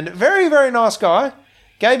 and very, very nice guy,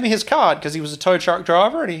 gave me his card because he was a tow truck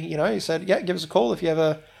driver, and he said, yeah, give us a call if you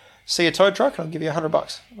ever see a tow truck, and I'll give you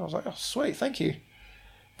 $100. And I was like, oh, sweet, thank you.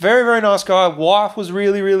 Very, very nice guy. Wife was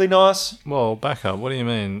really, really nice. Well, back up. What do you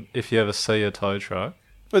mean, if you ever see a tow truck?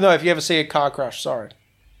 But no, if you ever see a car crash, sorry.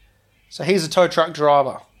 So he's a tow truck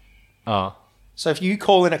driver. Oh. So if you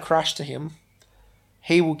call in a crash to him,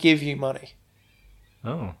 he will give you money.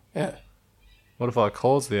 Oh. Yeah. What if I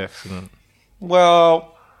caused the accident?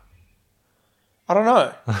 Well, I don't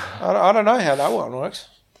know. I don't know how that one works.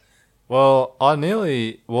 Well,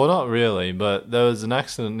 not really, but there was an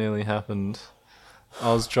accident nearly happened.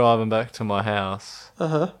 I was driving back to my house.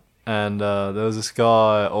 Uh-huh. And there was this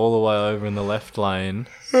guy all the way over in the left lane.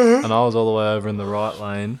 And I was all the way over in the right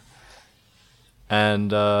lane.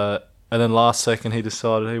 And then last second he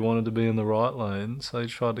decided he wanted to be in the right lane. So he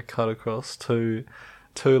tried to cut across two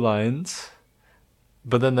lanes.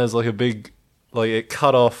 But then there's like a big... it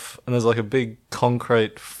cut off, and there's like a big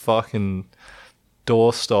concrete fucking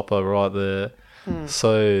door stopper right there.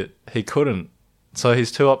 So he couldn't. So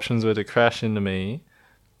his two options were to crash into me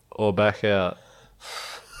or back out.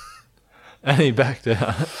 And he backed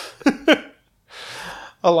out.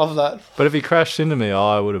 I love that. But if he crashed into me,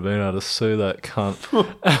 I would have been able to sue that cunt.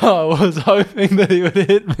 I was hoping that he would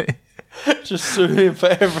hit me. Just sue him for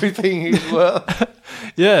everything he's worth.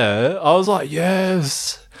 Yeah, I was like,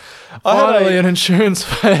 yes. Finally, an insurance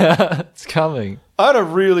payout. It's coming. I had a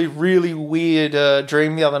really, really weird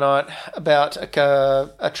dream the other night about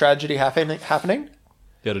a tragedy happening.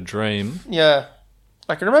 You had a dream? Yeah.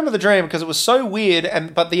 I can remember the dream because it was so weird,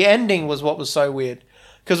 but the ending was what was so weird.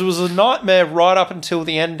 Because it was a nightmare right up until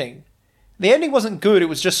the ending. The ending wasn't good, it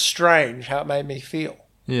was just strange how it made me feel.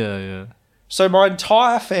 Yeah, yeah. So my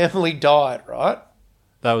entire family died, right?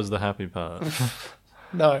 That was the happy part.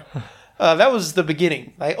 No. That was the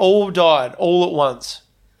beginning. They all died all at once.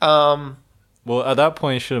 Well, at that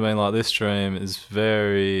point, you should have been like, this dream is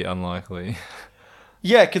very unlikely.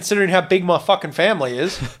 Yeah, considering how big my fucking family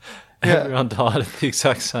is. Everyone died at the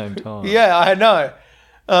exact same time. Yeah, I know.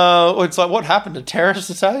 It's like, what happened? A terrorist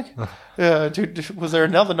attack? Was there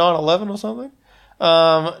another 9/11 or something?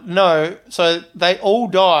 No. So they all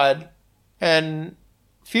died, and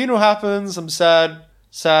funeral happens. I'm sad,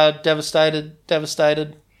 devastated. Then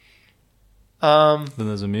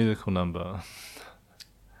there's a musical number.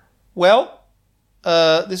 Well,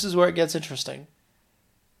 this is where it gets interesting.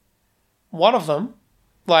 One of them,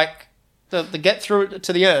 like, the get through it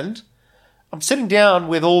to the end, I'm sitting down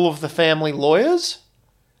with all of the family lawyers,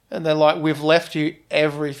 and they're like, we've left you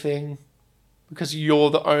everything because you're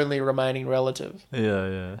the only remaining relative. Yeah,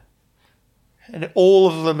 yeah. And all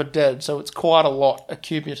of them are dead, so it's quite a lot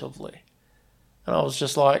accumulatively. And I was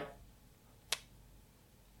just like,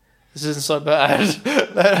 this isn't so bad.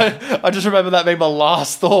 I just remember that being my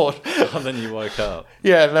last thought. And then you woke up.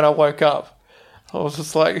 Yeah, and then I woke up. I was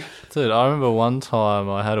just like... Dude, I remember one time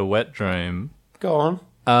I had a wet dream. Go on.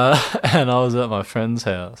 And I was at my friend's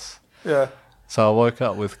house. Yeah. So I woke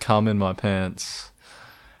up with cum in my pants.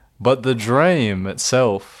 But the dream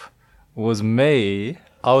itself was me.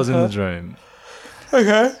 I was in the dream.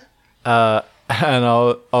 Okay. And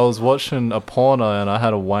I was watching a porno and I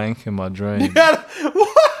had a wank in my dream.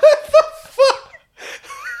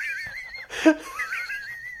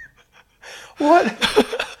 What the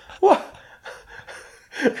fuck? What?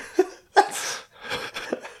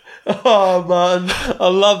 Oh, man. I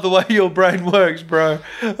love the way your brain works, bro.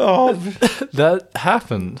 Oh. That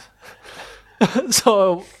happened.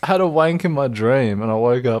 So I had a wank in my dream and I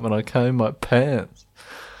woke up and I came my pants.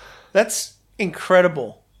 That's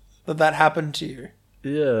incredible that happened to you.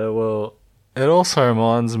 Yeah, well, it also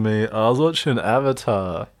reminds me, I was watching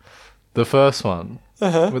Avatar, the first one,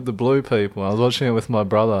 with the blue people. I was watching it with my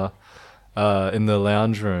brother in the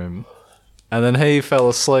lounge room. And then he fell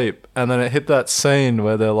asleep, and then it hit that scene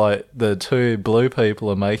where they're like, the two blue people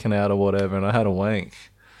are making out or whatever, and I had a wank.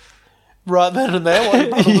 Right then and there, while your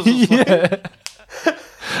brother was asleep. Yeah.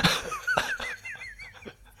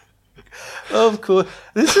 Of course.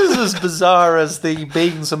 This is as bizarre as the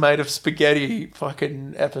beans are made of spaghetti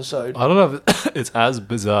fucking episode. I don't know if it's as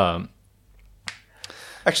bizarre.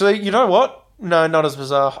 Actually, you know what? No, not as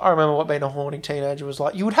bizarre. I remember what being a horny teenager was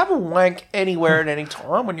like. You would have a wank anywhere at any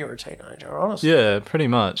time when you were a teenager, honestly. Yeah, pretty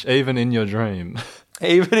much. Even in your dream.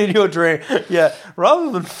 Even in your dream. Yeah.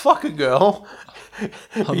 Rather than fuck a girl.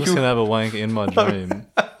 I'm just going to have a wank in my dream.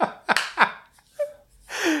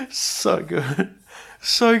 So good.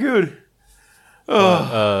 So good.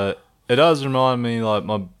 But, it does remind me, like,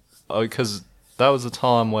 because that was a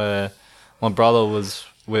time where my brother was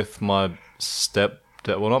with my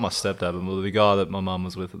well, not my stepdad, but the guy that my mum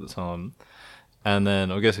was with at the time. And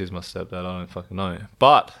then, I guess he's my stepdad, I don't fucking know.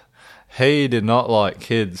 But he did not like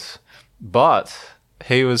kids. But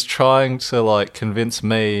he was trying to, like, convince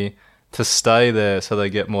me to stay there so they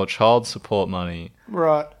get more child support money.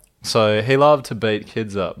 Right. So he loved to beat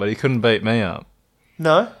kids up, but he couldn't beat me up.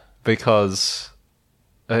 No? Because,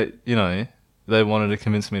 they wanted to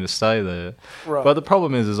convince me to stay there. Right. But the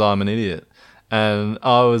problem is I'm an idiot. And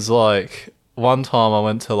I was like... One time I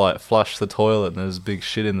went to, like, flush the toilet and there was big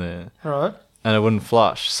shit in there. Right. And it wouldn't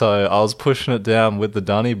flush. So I was pushing it down with the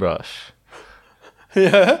dunny brush.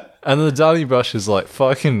 Yeah. And the dunny brush is, like,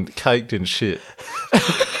 fucking caked in shit.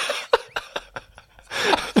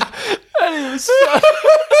 And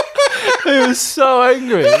he was so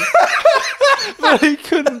angry. But he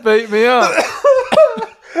couldn't beat me up.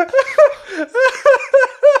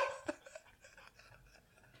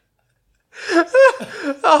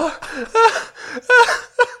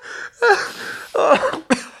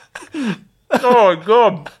 Oh,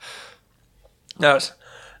 God. That's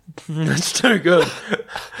too good.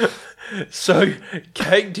 so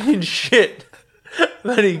caked in shit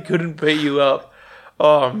that he couldn't beat you up.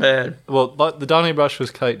 Oh, man. Well, like the Donnybrush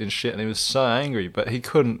was caked in shit and he was so angry, but he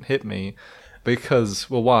couldn't hit me because,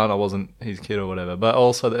 well, one, I wasn't his kid or whatever, but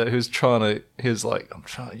also that he was like,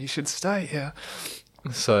 you should stay here.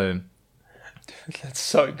 So... That's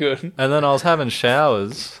so good. And then I was having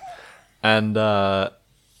showers and,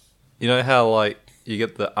 you know how, like, you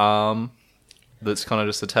get the arm that's kind of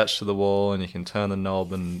just attached to the wall and you can turn the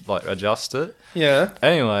knob and, like, adjust it? Yeah.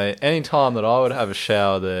 Anyway, any time that I would have a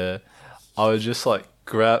shower there, I would just, like,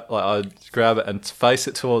 I'd grab it and face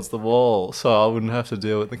it towards the wall so I wouldn't have to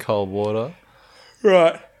deal with the cold water.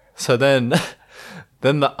 Right. So then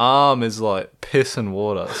the arm is, like, piss and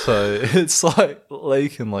water. So it's, like,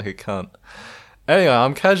 leaking like a cunt. Anyway,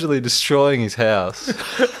 I'm casually destroying his house.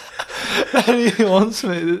 And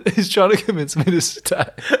he's trying to convince me to stay.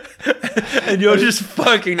 And you're just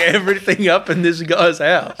fucking everything up in this guy's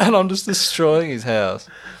house. And I'm just destroying his house.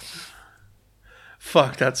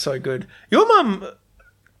 Fuck, that's so good. Your mum...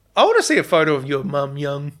 I want to see a photo of your mum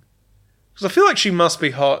young. Because I feel like she must be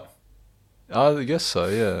hot. I guess so,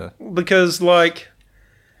 yeah. Because, like,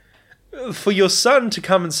 for your son to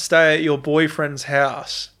come and stay at your boyfriend's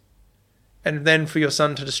house, and then for your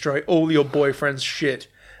son to destroy all your boyfriend's shit,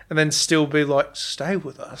 and then still be like, stay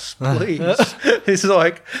with us, please. It's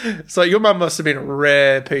like your mum must have been a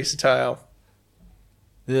rare piece of tail.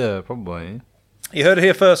 Yeah, probably. You heard it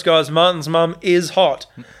here first, guys. Martin's mum is hot.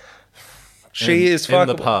 She is fuckable. In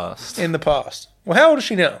the past. In the past. Well, how old is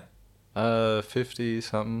she now? 50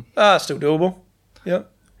 something. Still doable.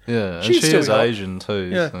 Yep. Yeah, and She's she still is hot. Asian too.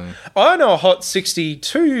 Yeah. So. I know a hot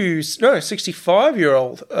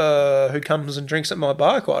 65-year-old who comes and drinks at my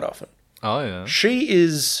bar quite often. Oh, yeah. She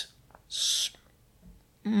is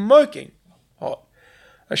smoking hot.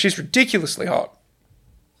 She's ridiculously hot.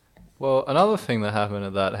 Well, another thing that happened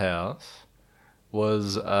at that house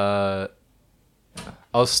was I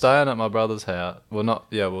was staying at my brother's house. Well,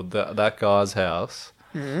 that guy's house.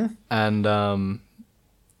 Mm-hmm.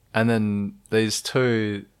 And then these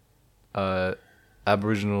two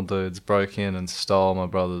Aboriginal dudes broke in and stole my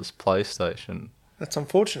brother's PlayStation. That's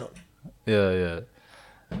unfortunate. Yeah.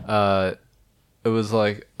 It was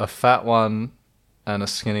like a fat one and a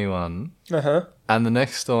skinny one. Uh-huh. And the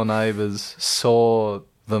next door neighbours saw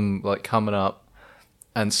them like coming up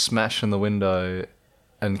and smashing the window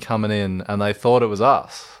and coming in, and they thought it was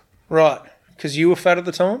us. Right. Because you were fat at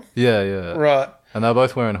the time? Yeah. Right. And they were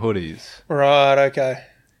both wearing hoodies. Right, okay.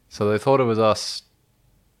 So they thought it was us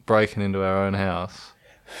breaking into our own house.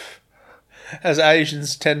 As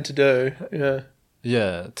Asians tend to do. Yeah.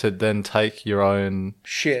 Yeah, to then take your own...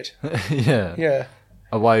 Shit. Yeah. Yeah.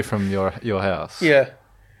 Away from your house. Yeah.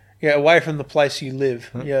 Yeah, away from the place you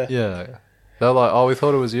live. Yeah. Yeah. They're like, oh, we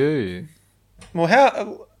thought it was you. Well,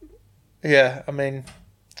 how... Yeah, I mean...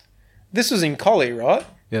 This was in Collie, right?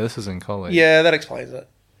 Yeah, this is in Collie. Yeah, that explains it.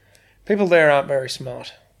 People there aren't very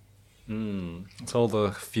smart. It's all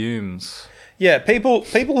the fumes. Yeah, people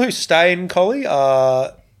who stay in Collie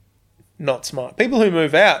are not smart. People who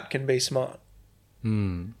move out can be smart.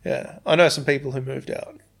 Yeah, I know some people who moved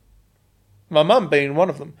out. My mum being one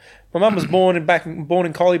of them. My mum was born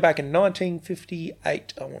in Collie back in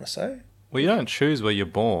 1958, I want to say. Well, you don't choose where you're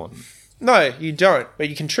born. No, you don't. But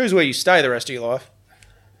you can choose where you stay the rest of your life.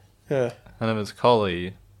 Yeah. And if it's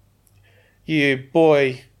Collie... You're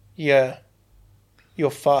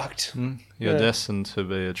fucked. You're destined to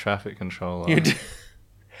be a traffic controller.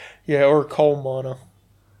 Yeah, or a coal miner.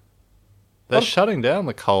 They're shutting down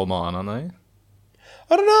the coal mine, aren't they?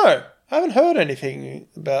 I don't know. I haven't heard anything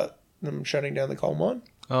about them shutting down the coal mine.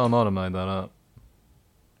 Oh, I might have made that up.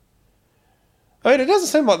 I mean, it doesn't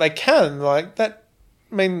seem like they can. Like that.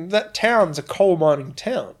 I mean, that town's a coal mining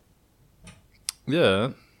town. Yeah,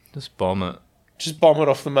 just bomb it. Just bomb it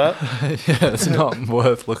off the map. Yeah, it's not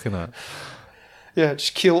worth looking at. Yeah,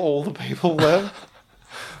 just kill all the people there.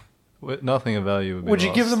 Nothing of value would be Would you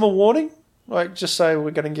lost. give them a warning? Like, just say we're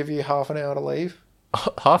going to give you half an hour to leave?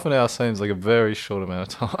 Half an hour seems like a very short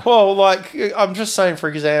amount of time. Well, like, I'm just saying for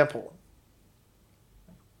example.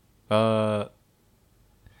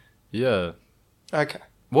 Yeah. Okay.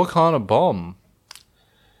 What kind of bomb?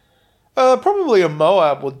 Probably a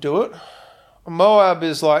Moab would do it. A Moab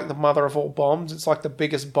is like the mother of all bombs. It's like the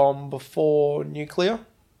biggest bomb before nuclear.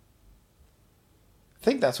 I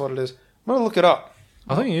think that's what it is. I'm going to look it up.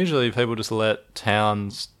 I think usually people just let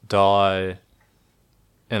towns die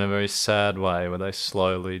in a very sad way where they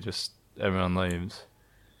slowly just... everyone leaves.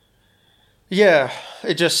 Yeah,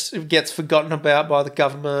 it gets forgotten about by the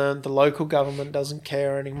government. The local government doesn't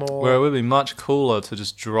care anymore. Where it would be much cooler to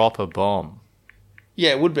just drop a bomb.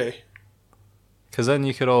 Yeah, it would be. Because then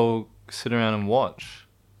you could all sit around and watch.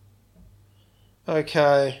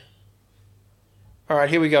 Okay. All right,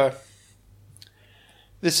 here we go.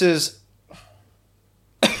 This is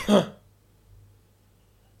the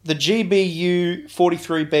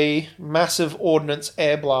GBU-43B Massive Ordnance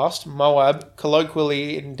Air Blast, MOAB,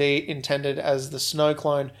 colloquially indeed intended as the snow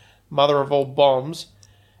clone mother of all bombs,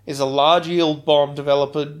 is a large-yield bomb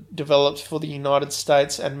developed for the United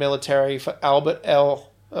States and military for Albert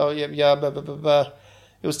L. It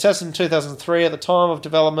was tested in 2003. At the time of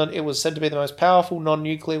development, it was said to be the most powerful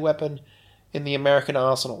non-nuclear weapon in the American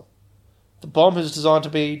arsenal. The bomb is designed to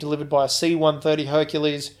be delivered by a C-130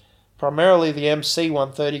 Hercules, primarily the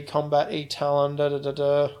MC-130 Combat E-Talon.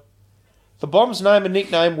 The bomb's name and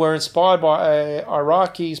nickname were inspired by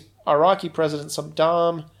Iraqi President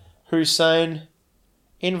Saddam Hussein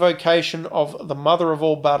invocation of the mother of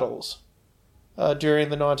all battles during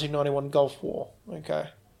the 1991 Gulf War. Okay.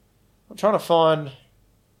 I'm trying to find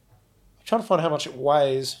how much it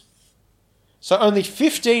weighs. So only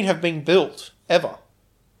 15 have been built, ever.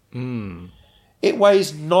 It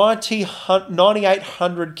weighs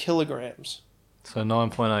 9,800 kilograms. So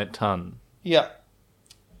 9.8 ton. Yeah.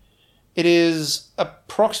 It is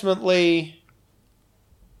approximately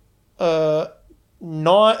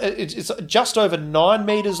it's just over 9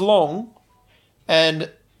 meters long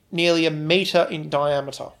and nearly a meter in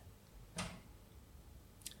diameter.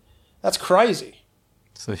 That's crazy.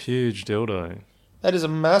 It's a huge dildo. That is a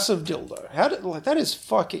massive dildo.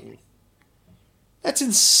 That's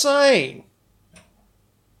insane.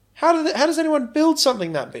 How does anyone build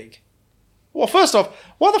something that big? Well, first off,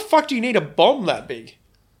 why the fuck do you need a bomb that big?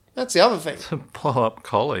 That's the other thing. To blow up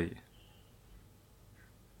Collie.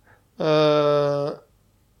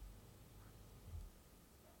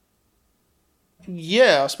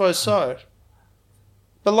 Yeah, I suppose so.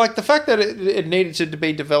 But like the fact that it needed to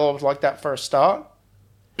be developed like that for a start,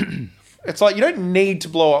 it's like you don't need to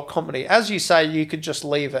blow up comedy. As you say, you could just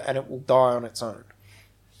leave it and it will die on its own.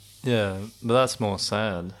 Yeah, but that's more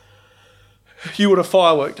sad. You want a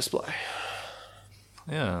firework display.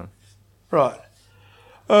 Yeah. Right.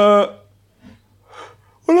 What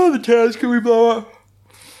other towns can we blow up?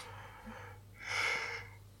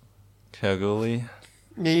 Kalgoorlie.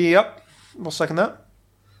 Yep. We'll second that.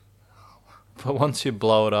 But once you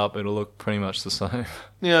blow it up, it'll look pretty much the same.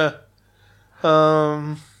 Yeah.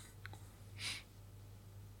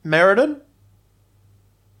 Meriden?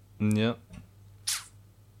 Yep.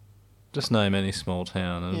 Just name any small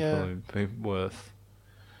town and it'll probably be worth.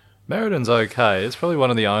 Meriden's okay. It's probably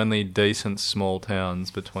one of the only decent small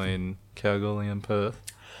towns between Kalgoorlie and Perth.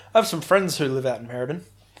 I have some friends who live out in Meriden.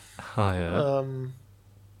 Oh, yeah.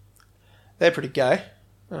 They're pretty gay.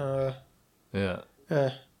 Yeah. Yeah.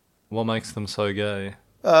 What makes them so gay?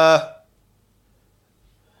 They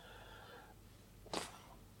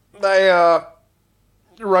are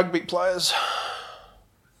rugby players.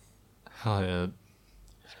 Oh, yeah.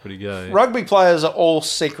 It's pretty gay. Rugby players are all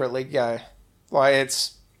secretly gay. Like,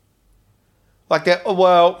 it's... Like, they're...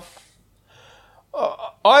 Well...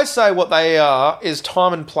 I say what they are is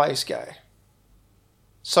time and place gay.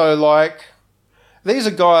 So, like... These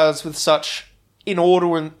are guys with such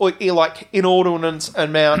inordinate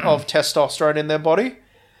amount of testosterone in their body.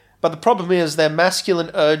 But the problem is their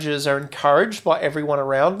masculine urges are encouraged by everyone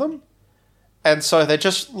around them. And so they're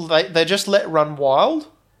just let run wild.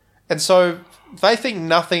 And so they think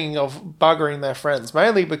nothing of buggering their friends,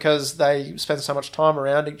 mainly because they spend so much time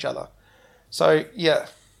around each other. So yeah,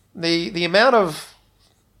 the amount of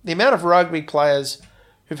rugby players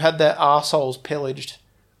who've had their arseholes pillaged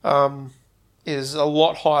is a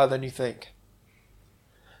lot higher than you think.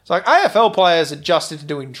 It's like AFL players adjusted to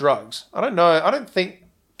doing drugs. I don't think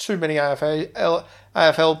too many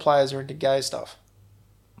AFL players are into gay stuff.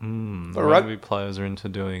 But rugby players are into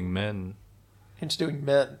doing men. Into doing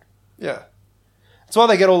men, yeah. That's why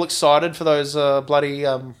they get all excited for those bloody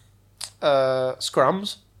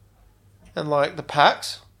scrums and like the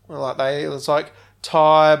packs. Like it's like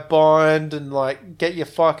tie, bind, and like get your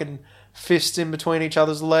fucking fists in between each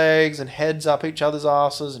other's legs and heads up each other's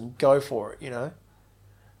asses and go for it. You know.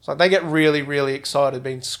 It's like they get really, really excited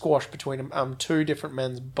being squashed between two different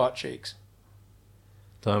men's butt cheeks.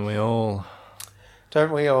 Don't we all?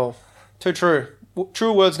 Don't we all? Too true.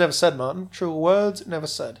 True words never said, Martin. True words never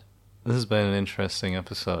said. This has been an interesting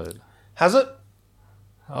episode. Has it?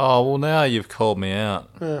 Oh, well, now you've called me out.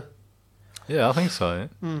 Yeah. Yeah, I think so.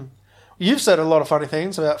 You've said a lot of funny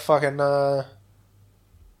things about fucking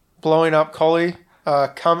blowing up Collie,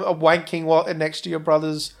 wanking next to your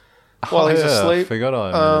brother's while he's asleep. I forgot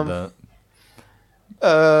I admitted that.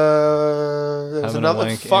 There's having another a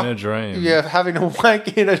wank in a dream. Yeah, having a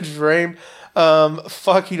wank in a dream.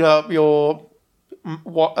 fucking up your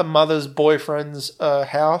a mother's boyfriend's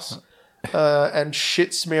house and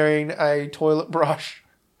shit smearing a toilet brush.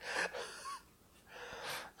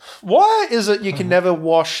 Why is it you can never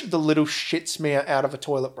wash the little shit smear out of a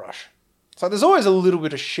toilet brush? So there's always a little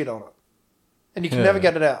bit of shit on it. And you can never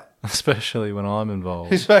get it out. Especially when I'm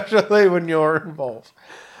involved. Especially when you're involved.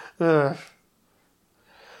 We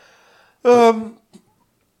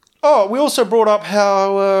also brought up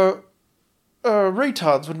how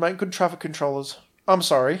retards would make good traffic controllers. I'm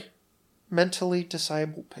sorry. Mentally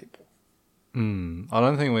disabled people. I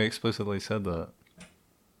don't think we explicitly said that.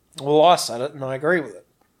 Well, I said it and I agree with it.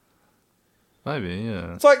 Maybe,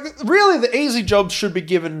 yeah. It's like, really, the easy jobs should be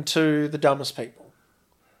given to the dumbest people.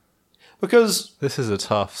 Because... This is a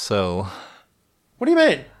tough sell. What do you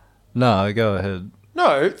mean? No, go ahead.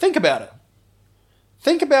 No, think about it.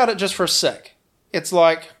 Think about it just for a sec. It's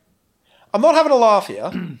like... I'm not having a laugh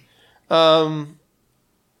here.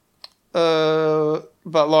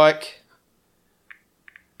 But like...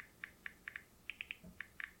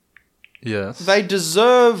 Yes. They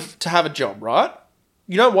deserve to have a job, right?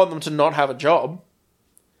 You don't want them to not have a job.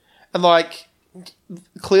 And like,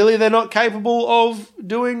 clearly they're not capable of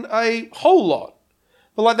doing a whole lot.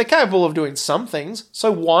 But like, they're capable of doing some things,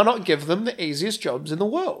 so why not give them the easiest jobs in the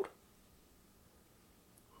world?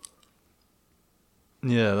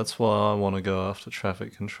 Yeah, that's why I want to go after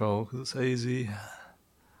traffic control, because it's easy.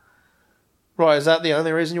 Right, is that the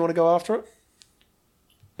only reason you want to go after it?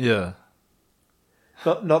 Yeah.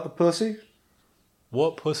 Not the pussy?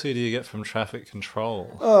 What pussy do you get from traffic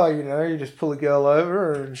control? Oh, you just pull a girl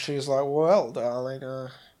over and she's like, well, darling,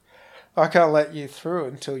 I can't let you through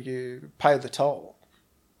until you pay the toll.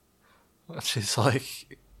 She's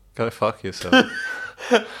like, go fuck yourself.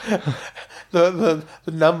 The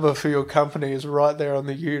number for your company is right there on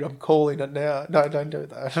the ute. I'm calling it now. No, don't do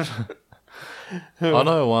that. I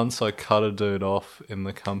know once I cut a dude off in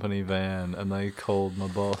the company van and they called my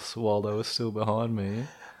boss while they were still behind me.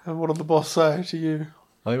 And what did the boss say to you?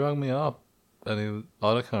 He rang me up and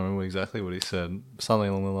I can't remember exactly what he said. Something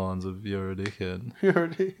along the lines of, you're a dickhead. You're a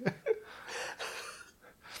dickhead.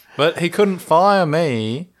 But he couldn't fire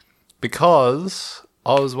me because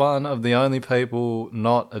I was one of the only people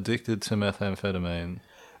not addicted to methamphetamine.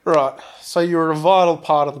 Right. So you're a vital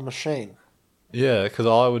part of the machine. Yeah, because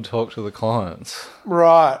I would talk to the clients.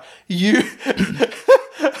 Right. You...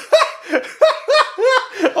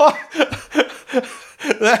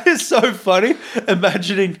 That is so funny,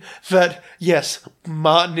 imagining that, yes,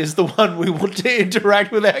 Martin is the one we want to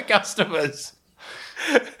interact with our customers.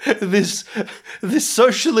 This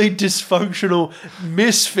socially dysfunctional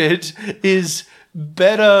misfit is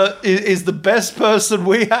the best person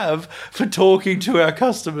we have for talking to our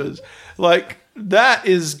customers. Like, that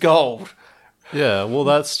is gold. Yeah, well,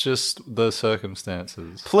 that's just the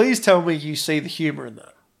circumstances. Please tell me you see the humour in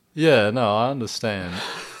that. Yeah, no, I understand.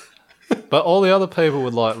 But all the other people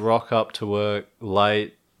would, like, rock up to work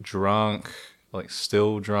late, drunk, like,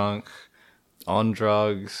 still drunk, on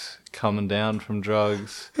drugs, coming down from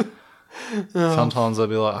drugs. Sometimes they'd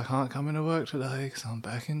be like, I can't come into work today because I'm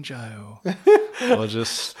back in jail. Or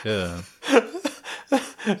just, yeah.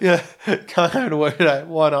 Yeah, can't go to work today.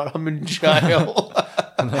 Why not? I'm in jail.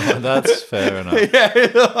 No, that's fair enough. Yeah,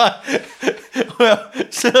 well,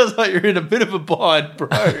 sounds like you're in a bit of a bind,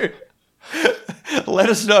 bro. Let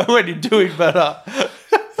us know when you're doing better.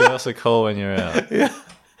 Give us a call when you're out. Yeah.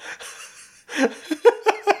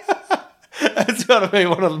 It's got to be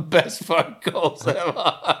one of the best phone calls ever.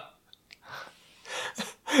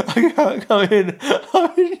 I can't come in.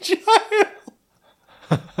 I'm in jail.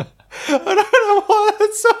 I don't know why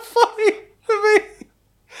that's so funny to me.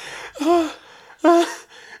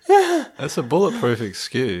 That's a bulletproof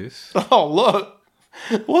excuse. Oh, look.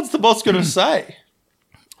 What's the boss going to say?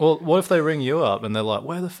 Well, what if they ring you up and they're like,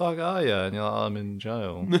 where the fuck are you? And you're like, I'm in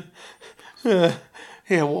jail. Yeah,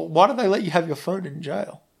 well, why did they let you have your phone in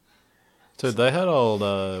jail? Dude, we had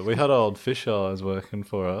old fish eyes working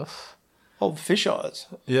for us. Old fish eyes?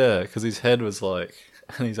 Yeah, because his head was like,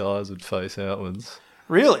 and his eyes would face outwards.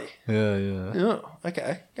 Really? Yeah, yeah. Oh,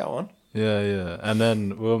 okay. Go on. Yeah, yeah. And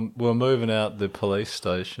then we're moving out the police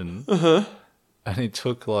station. Uh-huh. And he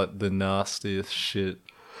took like the nastiest shit.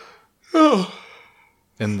 Oh.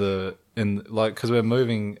 Because we're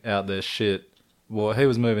moving out their shit. Well, he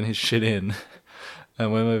was moving his shit in,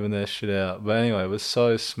 and we're moving their shit out. But anyway, it was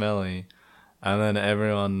so smelly, and then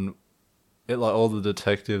all the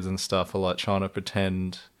detectives and stuff are like trying to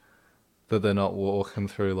pretend that they're not walking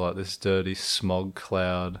through like this dirty smog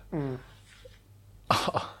cloud. Mm.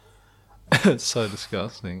 It's so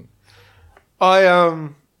disgusting. I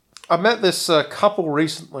met this couple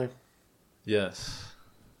recently, Yes.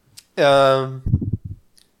 And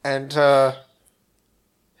the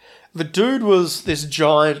dude was this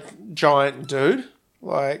giant dude,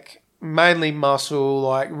 like mainly muscle,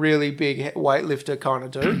 like really big weightlifter kind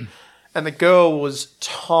of dude. And the girl was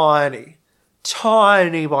tiny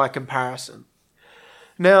by comparison.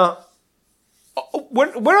 Now,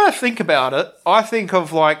 when I think about it, I think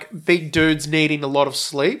of like big dudes needing a lot of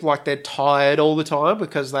sleep, like they're tired all the time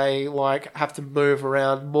because they like have to move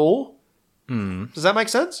around more. Does that make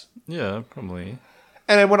sense? Yeah, probably.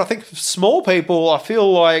 And then when I think of small people, I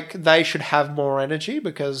feel like they should have more energy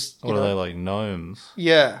because What are they, like gnomes?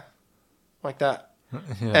 Yeah, like that.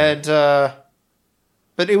 Yeah. And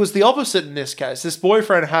but it was the opposite in this case. This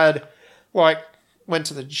boyfriend had like went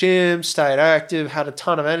to the gym, stayed active, had a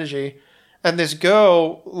ton of energy, and this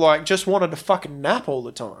girl like just wanted to fucking nap all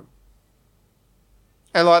the time.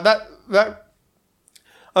 And like that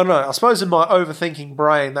I don't know. I suppose in my overthinking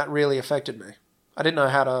brain that really affected me. I didn't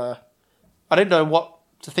know what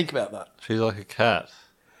to think about that. She's like a cat.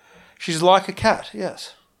 She's like a cat,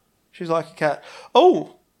 yes. She's like a cat.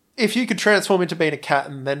 Oh, if you could transform into being a cat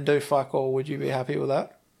and then do fuck all, would you be happy with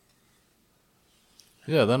that?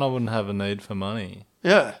 Yeah, then I wouldn't have a need for money.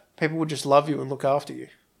 Yeah, people would just love you and look after you.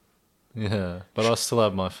 Yeah, but I still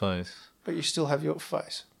have my face. But you still have your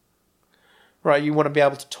face. Right, you want to be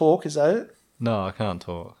able to talk, is that it? No, I can't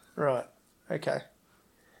talk. Right, okay.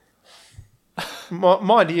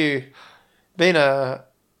 Mind you, being an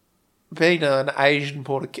Asian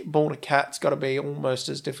born a cat's got to be almost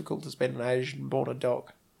as difficult as being an Asian born a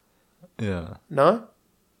dog. Yeah. No?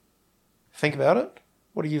 Think about it.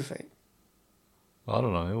 What do you think? I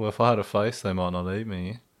don't know. Well, if I had a face, they might not eat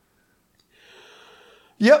me.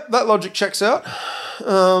 Yep, that logic checks out.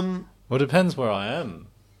 Well, it depends where I am.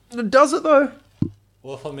 Does it though?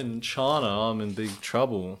 Well, if I'm in China, I'm in big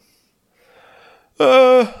trouble.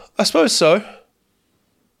 I suppose so.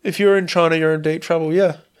 If you're in China, you're in deep trouble,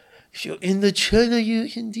 yeah. If you're in the China, you're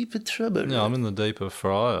in deeper trouble. Yeah, I'm in the deeper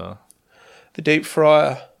fryer. The deep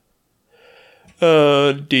fryer.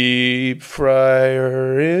 Deep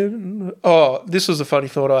fryer in... Oh, this was a funny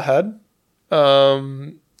thought I had.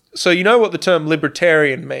 So you know what the term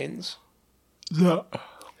libertarian means? Yeah.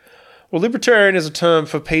 Well, libertarian is a term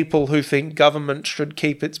for people who think government should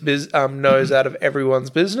keep its nose out of everyone's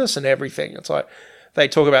business and everything. It's like they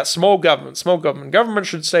talk about small government. Government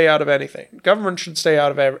should stay out of anything. Government should stay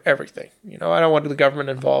out of everything. You know, I don't want the government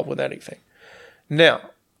involved with anything. Now,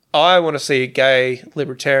 I want to see a gay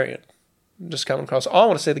libertarian just coming across. I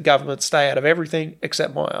want to see the government stay out of everything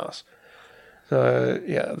except my ass. So,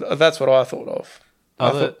 yeah, that's what I thought of.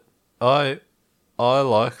 I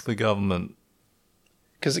like the government.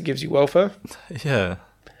 Because it gives you welfare? Yeah.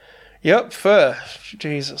 Yep, fair.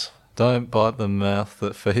 Jesus. Don't bite the mouth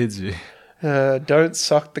that feeds you. Don't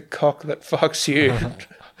suck the cock that fucks you.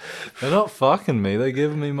 They're not fucking me. They're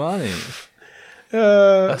giving me money.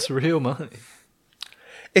 That's real money.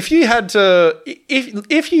 If you had to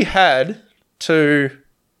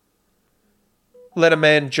let a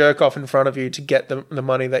man jerk off in front of you to get the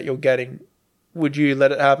money that you're getting, would you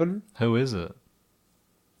let it happen? Who is it?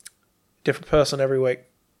 Different person every week.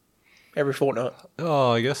 Every fortnight.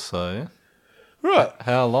 Oh, I guess so. Right.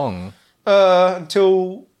 How long?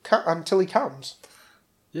 Until he comes.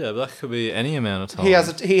 Yeah, but that could be any amount of time. He has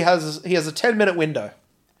a 10-minute window.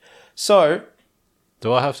 So,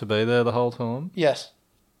 do I have to be there the whole time? Yes.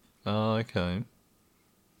 Oh, okay.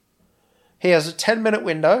 He has a 10-minute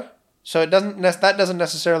window, so that doesn't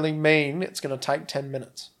necessarily mean it's going to take 10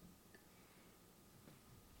 minutes.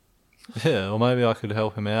 Yeah, or maybe I could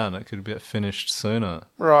help him out and it could get finished sooner.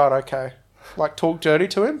 Right, okay. Like talk dirty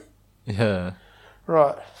to him? Yeah.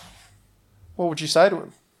 Right. What would you say to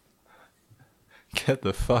him? Get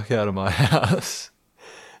the fuck out of my house.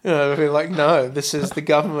 You know, be like, no, this is the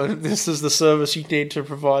government. This is the service you need to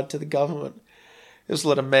provide to the government. Just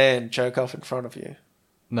let a man choke off in front of you.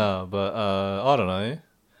 No, but I don't know.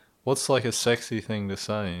 What's like a sexy thing to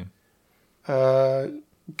say?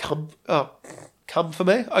 Come for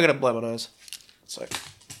me? I gotta blow my nose. So.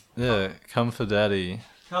 Yeah, come for daddy.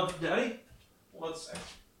 Come for daddy? What's that?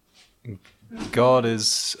 God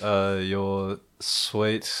is your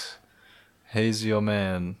sweet. He's your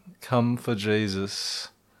man. Come for Jesus.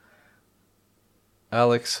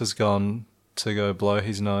 Alex has gone to go blow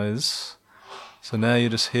his nose. So now you're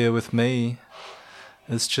just here with me.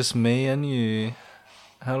 It's just me and you.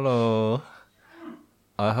 Hello.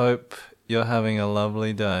 I hope you're having a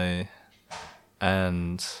lovely day.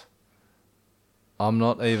 And I'm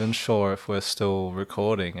not even sure if we're still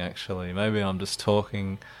recording, actually. Maybe I'm just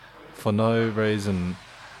talking for no reason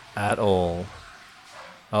at all.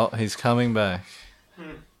 Oh, he's coming back.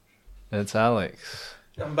 It's Alex.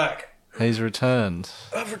 I'm back. He's returned.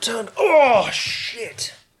 I've returned. Oh,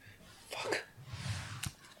 shit. Fuck.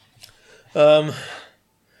 Oh.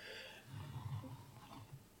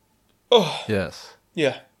 Yes.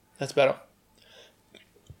 Yeah, that's better.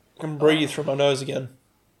 I can breathe through my nose again.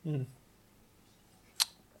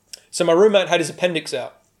 So my roommate had his appendix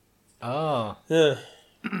out. Oh. Yeah.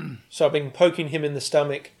 So I've been poking him in the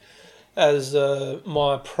stomach as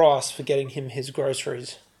my price for getting him his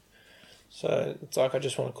groceries. So it's like I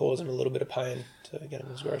just want to cause him a little bit of pain to get him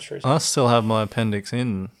his groceries. I still have my appendix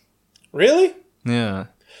in. Really? Yeah.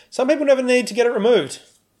 Some people never need to get it removed.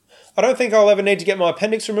 I don't think I'll ever need to get my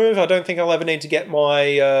appendix removed. I don't think I'll ever need to get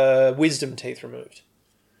my wisdom teeth removed.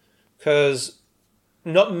 Because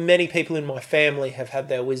not many people in my family have had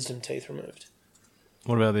their wisdom teeth removed.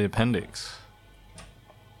 What about the appendix?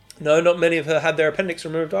 No, not many have had their appendix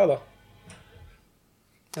removed either.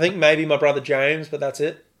 I think maybe my brother James, but that's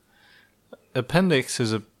it. Appendix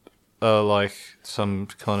is like some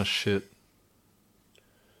kind of shit.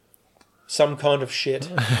 Some kind of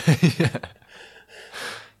shit. Yeah.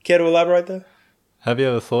 Care to elaborate there? Have you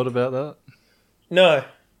ever thought about that? No.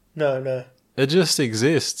 It just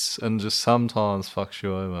exists and just sometimes fucks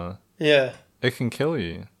you over. Yeah. It can kill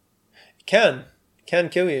you. It can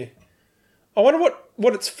kill you. I wonder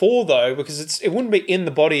what it's for though, because it wouldn't be in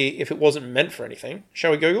the body if it wasn't meant for anything.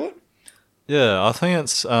 Shall we Google it? Yeah, I think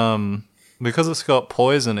it's because it's got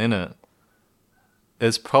poison in it.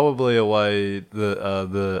 It's probably a way that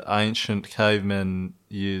the ancient cavemen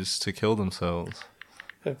used to kill themselves.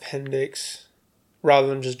 Appendix, rather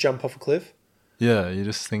than just jump off a cliff. Yeah, you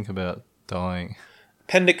just think about dying.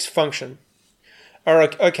 Appendix function. All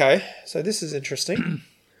right, okay, so this is interesting.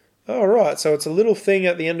 All right, so it's a little thing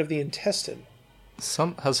at the end of the intestine.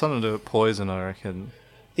 Has something to do with poison, I reckon.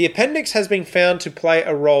 The appendix has been found to play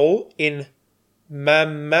a role in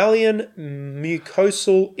mammalian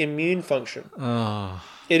mucosal immune function. Oh.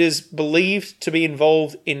 It is believed to be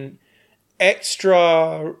involved in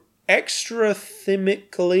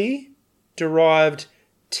extrathymically derived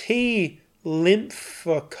T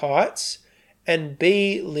lymphocytes and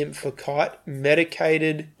B lymphocyte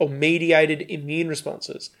mediated immune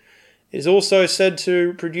responses. It is also said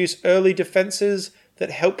to produce early defenses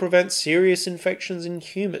that help prevent serious infections in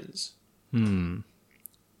humans.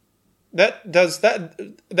 That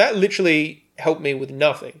literally helped me with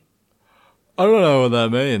nothing. I don't know what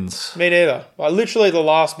that means. Me neither. Like, literally the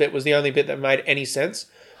last bit was the only bit that made any sense,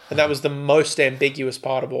 and that was the most ambiguous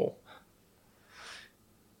part of all.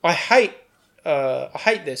 I hate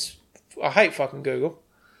this. I hate fucking Google.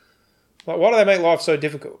 Like, why do they make life so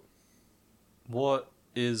difficult? What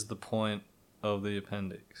is the point of the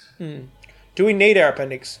appendix? Do we need our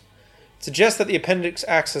appendix? It suggests that the appendix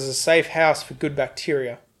acts as a safe house for good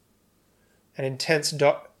bacteria.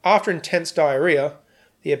 After intense diarrhea,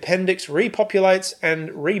 the appendix repopulates and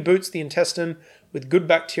reboots the intestine with good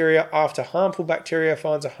bacteria after harmful bacteria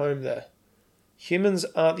finds a home there. Humans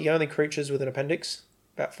aren't the only creatures with an appendix.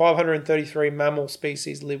 About 533 mammal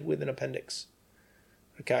species live with an appendix.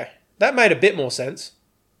 Okay, that made a bit more sense.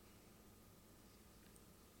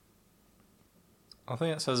 I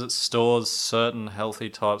think it says it stores certain healthy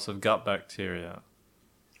types of gut bacteria.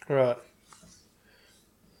 Right.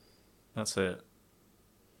 That's it.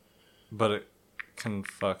 But it can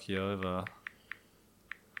fuck you over.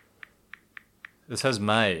 It says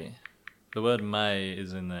may. The word may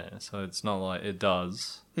is in there, so it's not like it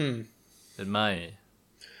does. It may.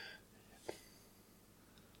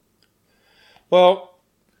 Well,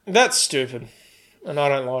 that's stupid, and I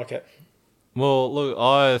don't like it. Well, look,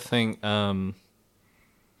 I think,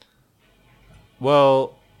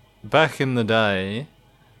 well, back in the day,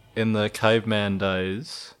 in the caveman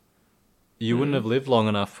days, you wouldn't have lived long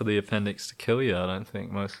enough for the appendix to kill you, I don't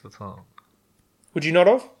think, most of the time. Would you not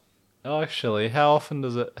have? Oh, actually, how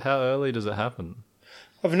early does it happen?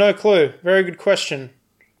 I've no clue. Very good question.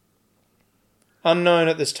 Unknown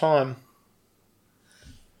at this time.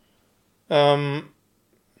 Oh,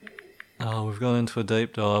 we've gone into a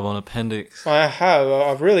deep dive on appendix. I have.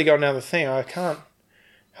 I've really got another thing. I can't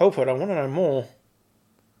help it. I want to know more.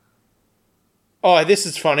 Oh, this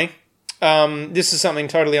is funny. This is something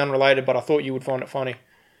totally unrelated, but I thought you would find it funny.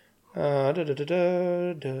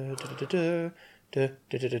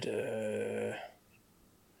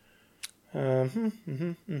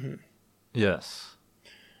 Yes.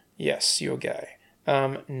 Yes, you're gay.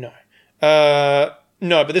 No.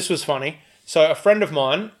 No, but this was funny. So a friend of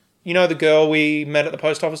mine, you know the girl we met at the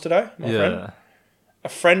post office today? My friend? A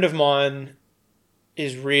friend of mine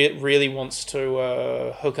is really wants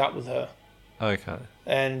to hook up with her. Okay.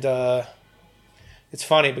 And it's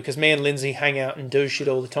funny because me and Lindsay hang out and do shit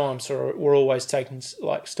all the time. So we're always taking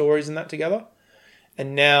like stories and that together.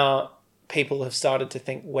 And now people have started to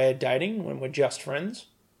think we're dating when we're just friends.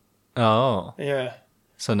 Oh. Yeah.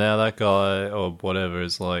 So now that guy or whatever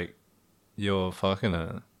is like, you're fucking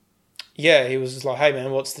her. Yeah, he was just like, hey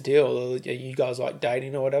man, what's the deal? Are you guys like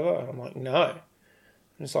dating or whatever? And I'm like, no. And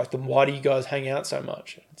it's like, then why do you guys hang out so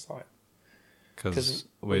much? And it's like, because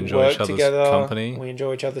we enjoy each other's company. We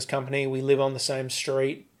enjoy each other's company. We live on the same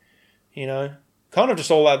street, you know. Kind of just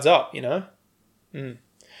all adds up, you know.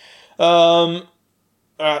 All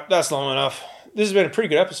right, that's long enough. This has been a pretty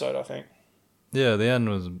good episode, I think. Yeah, the end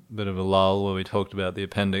was a bit of a lull where we talked about the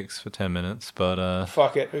appendix for 10 minutes, but...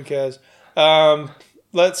 Fuck it, who cares?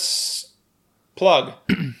 Let's plug.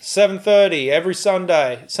 7:30 every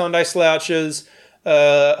Sunday. Sunday Slouches,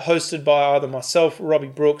 hosted by either myself, Robbie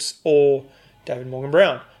Brooks, or David Morgan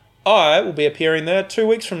Brown. I will be appearing there 2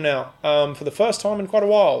 weeks from now, for the first time in quite a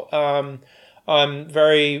while. I'm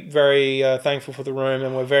very, very thankful for the room,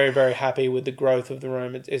 and we're very, very happy with the growth of the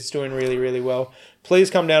room. It's doing really, really well.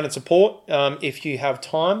 Please come down and support. If you have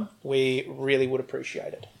time, we really would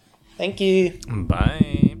appreciate it. Thank you.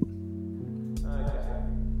 Bye.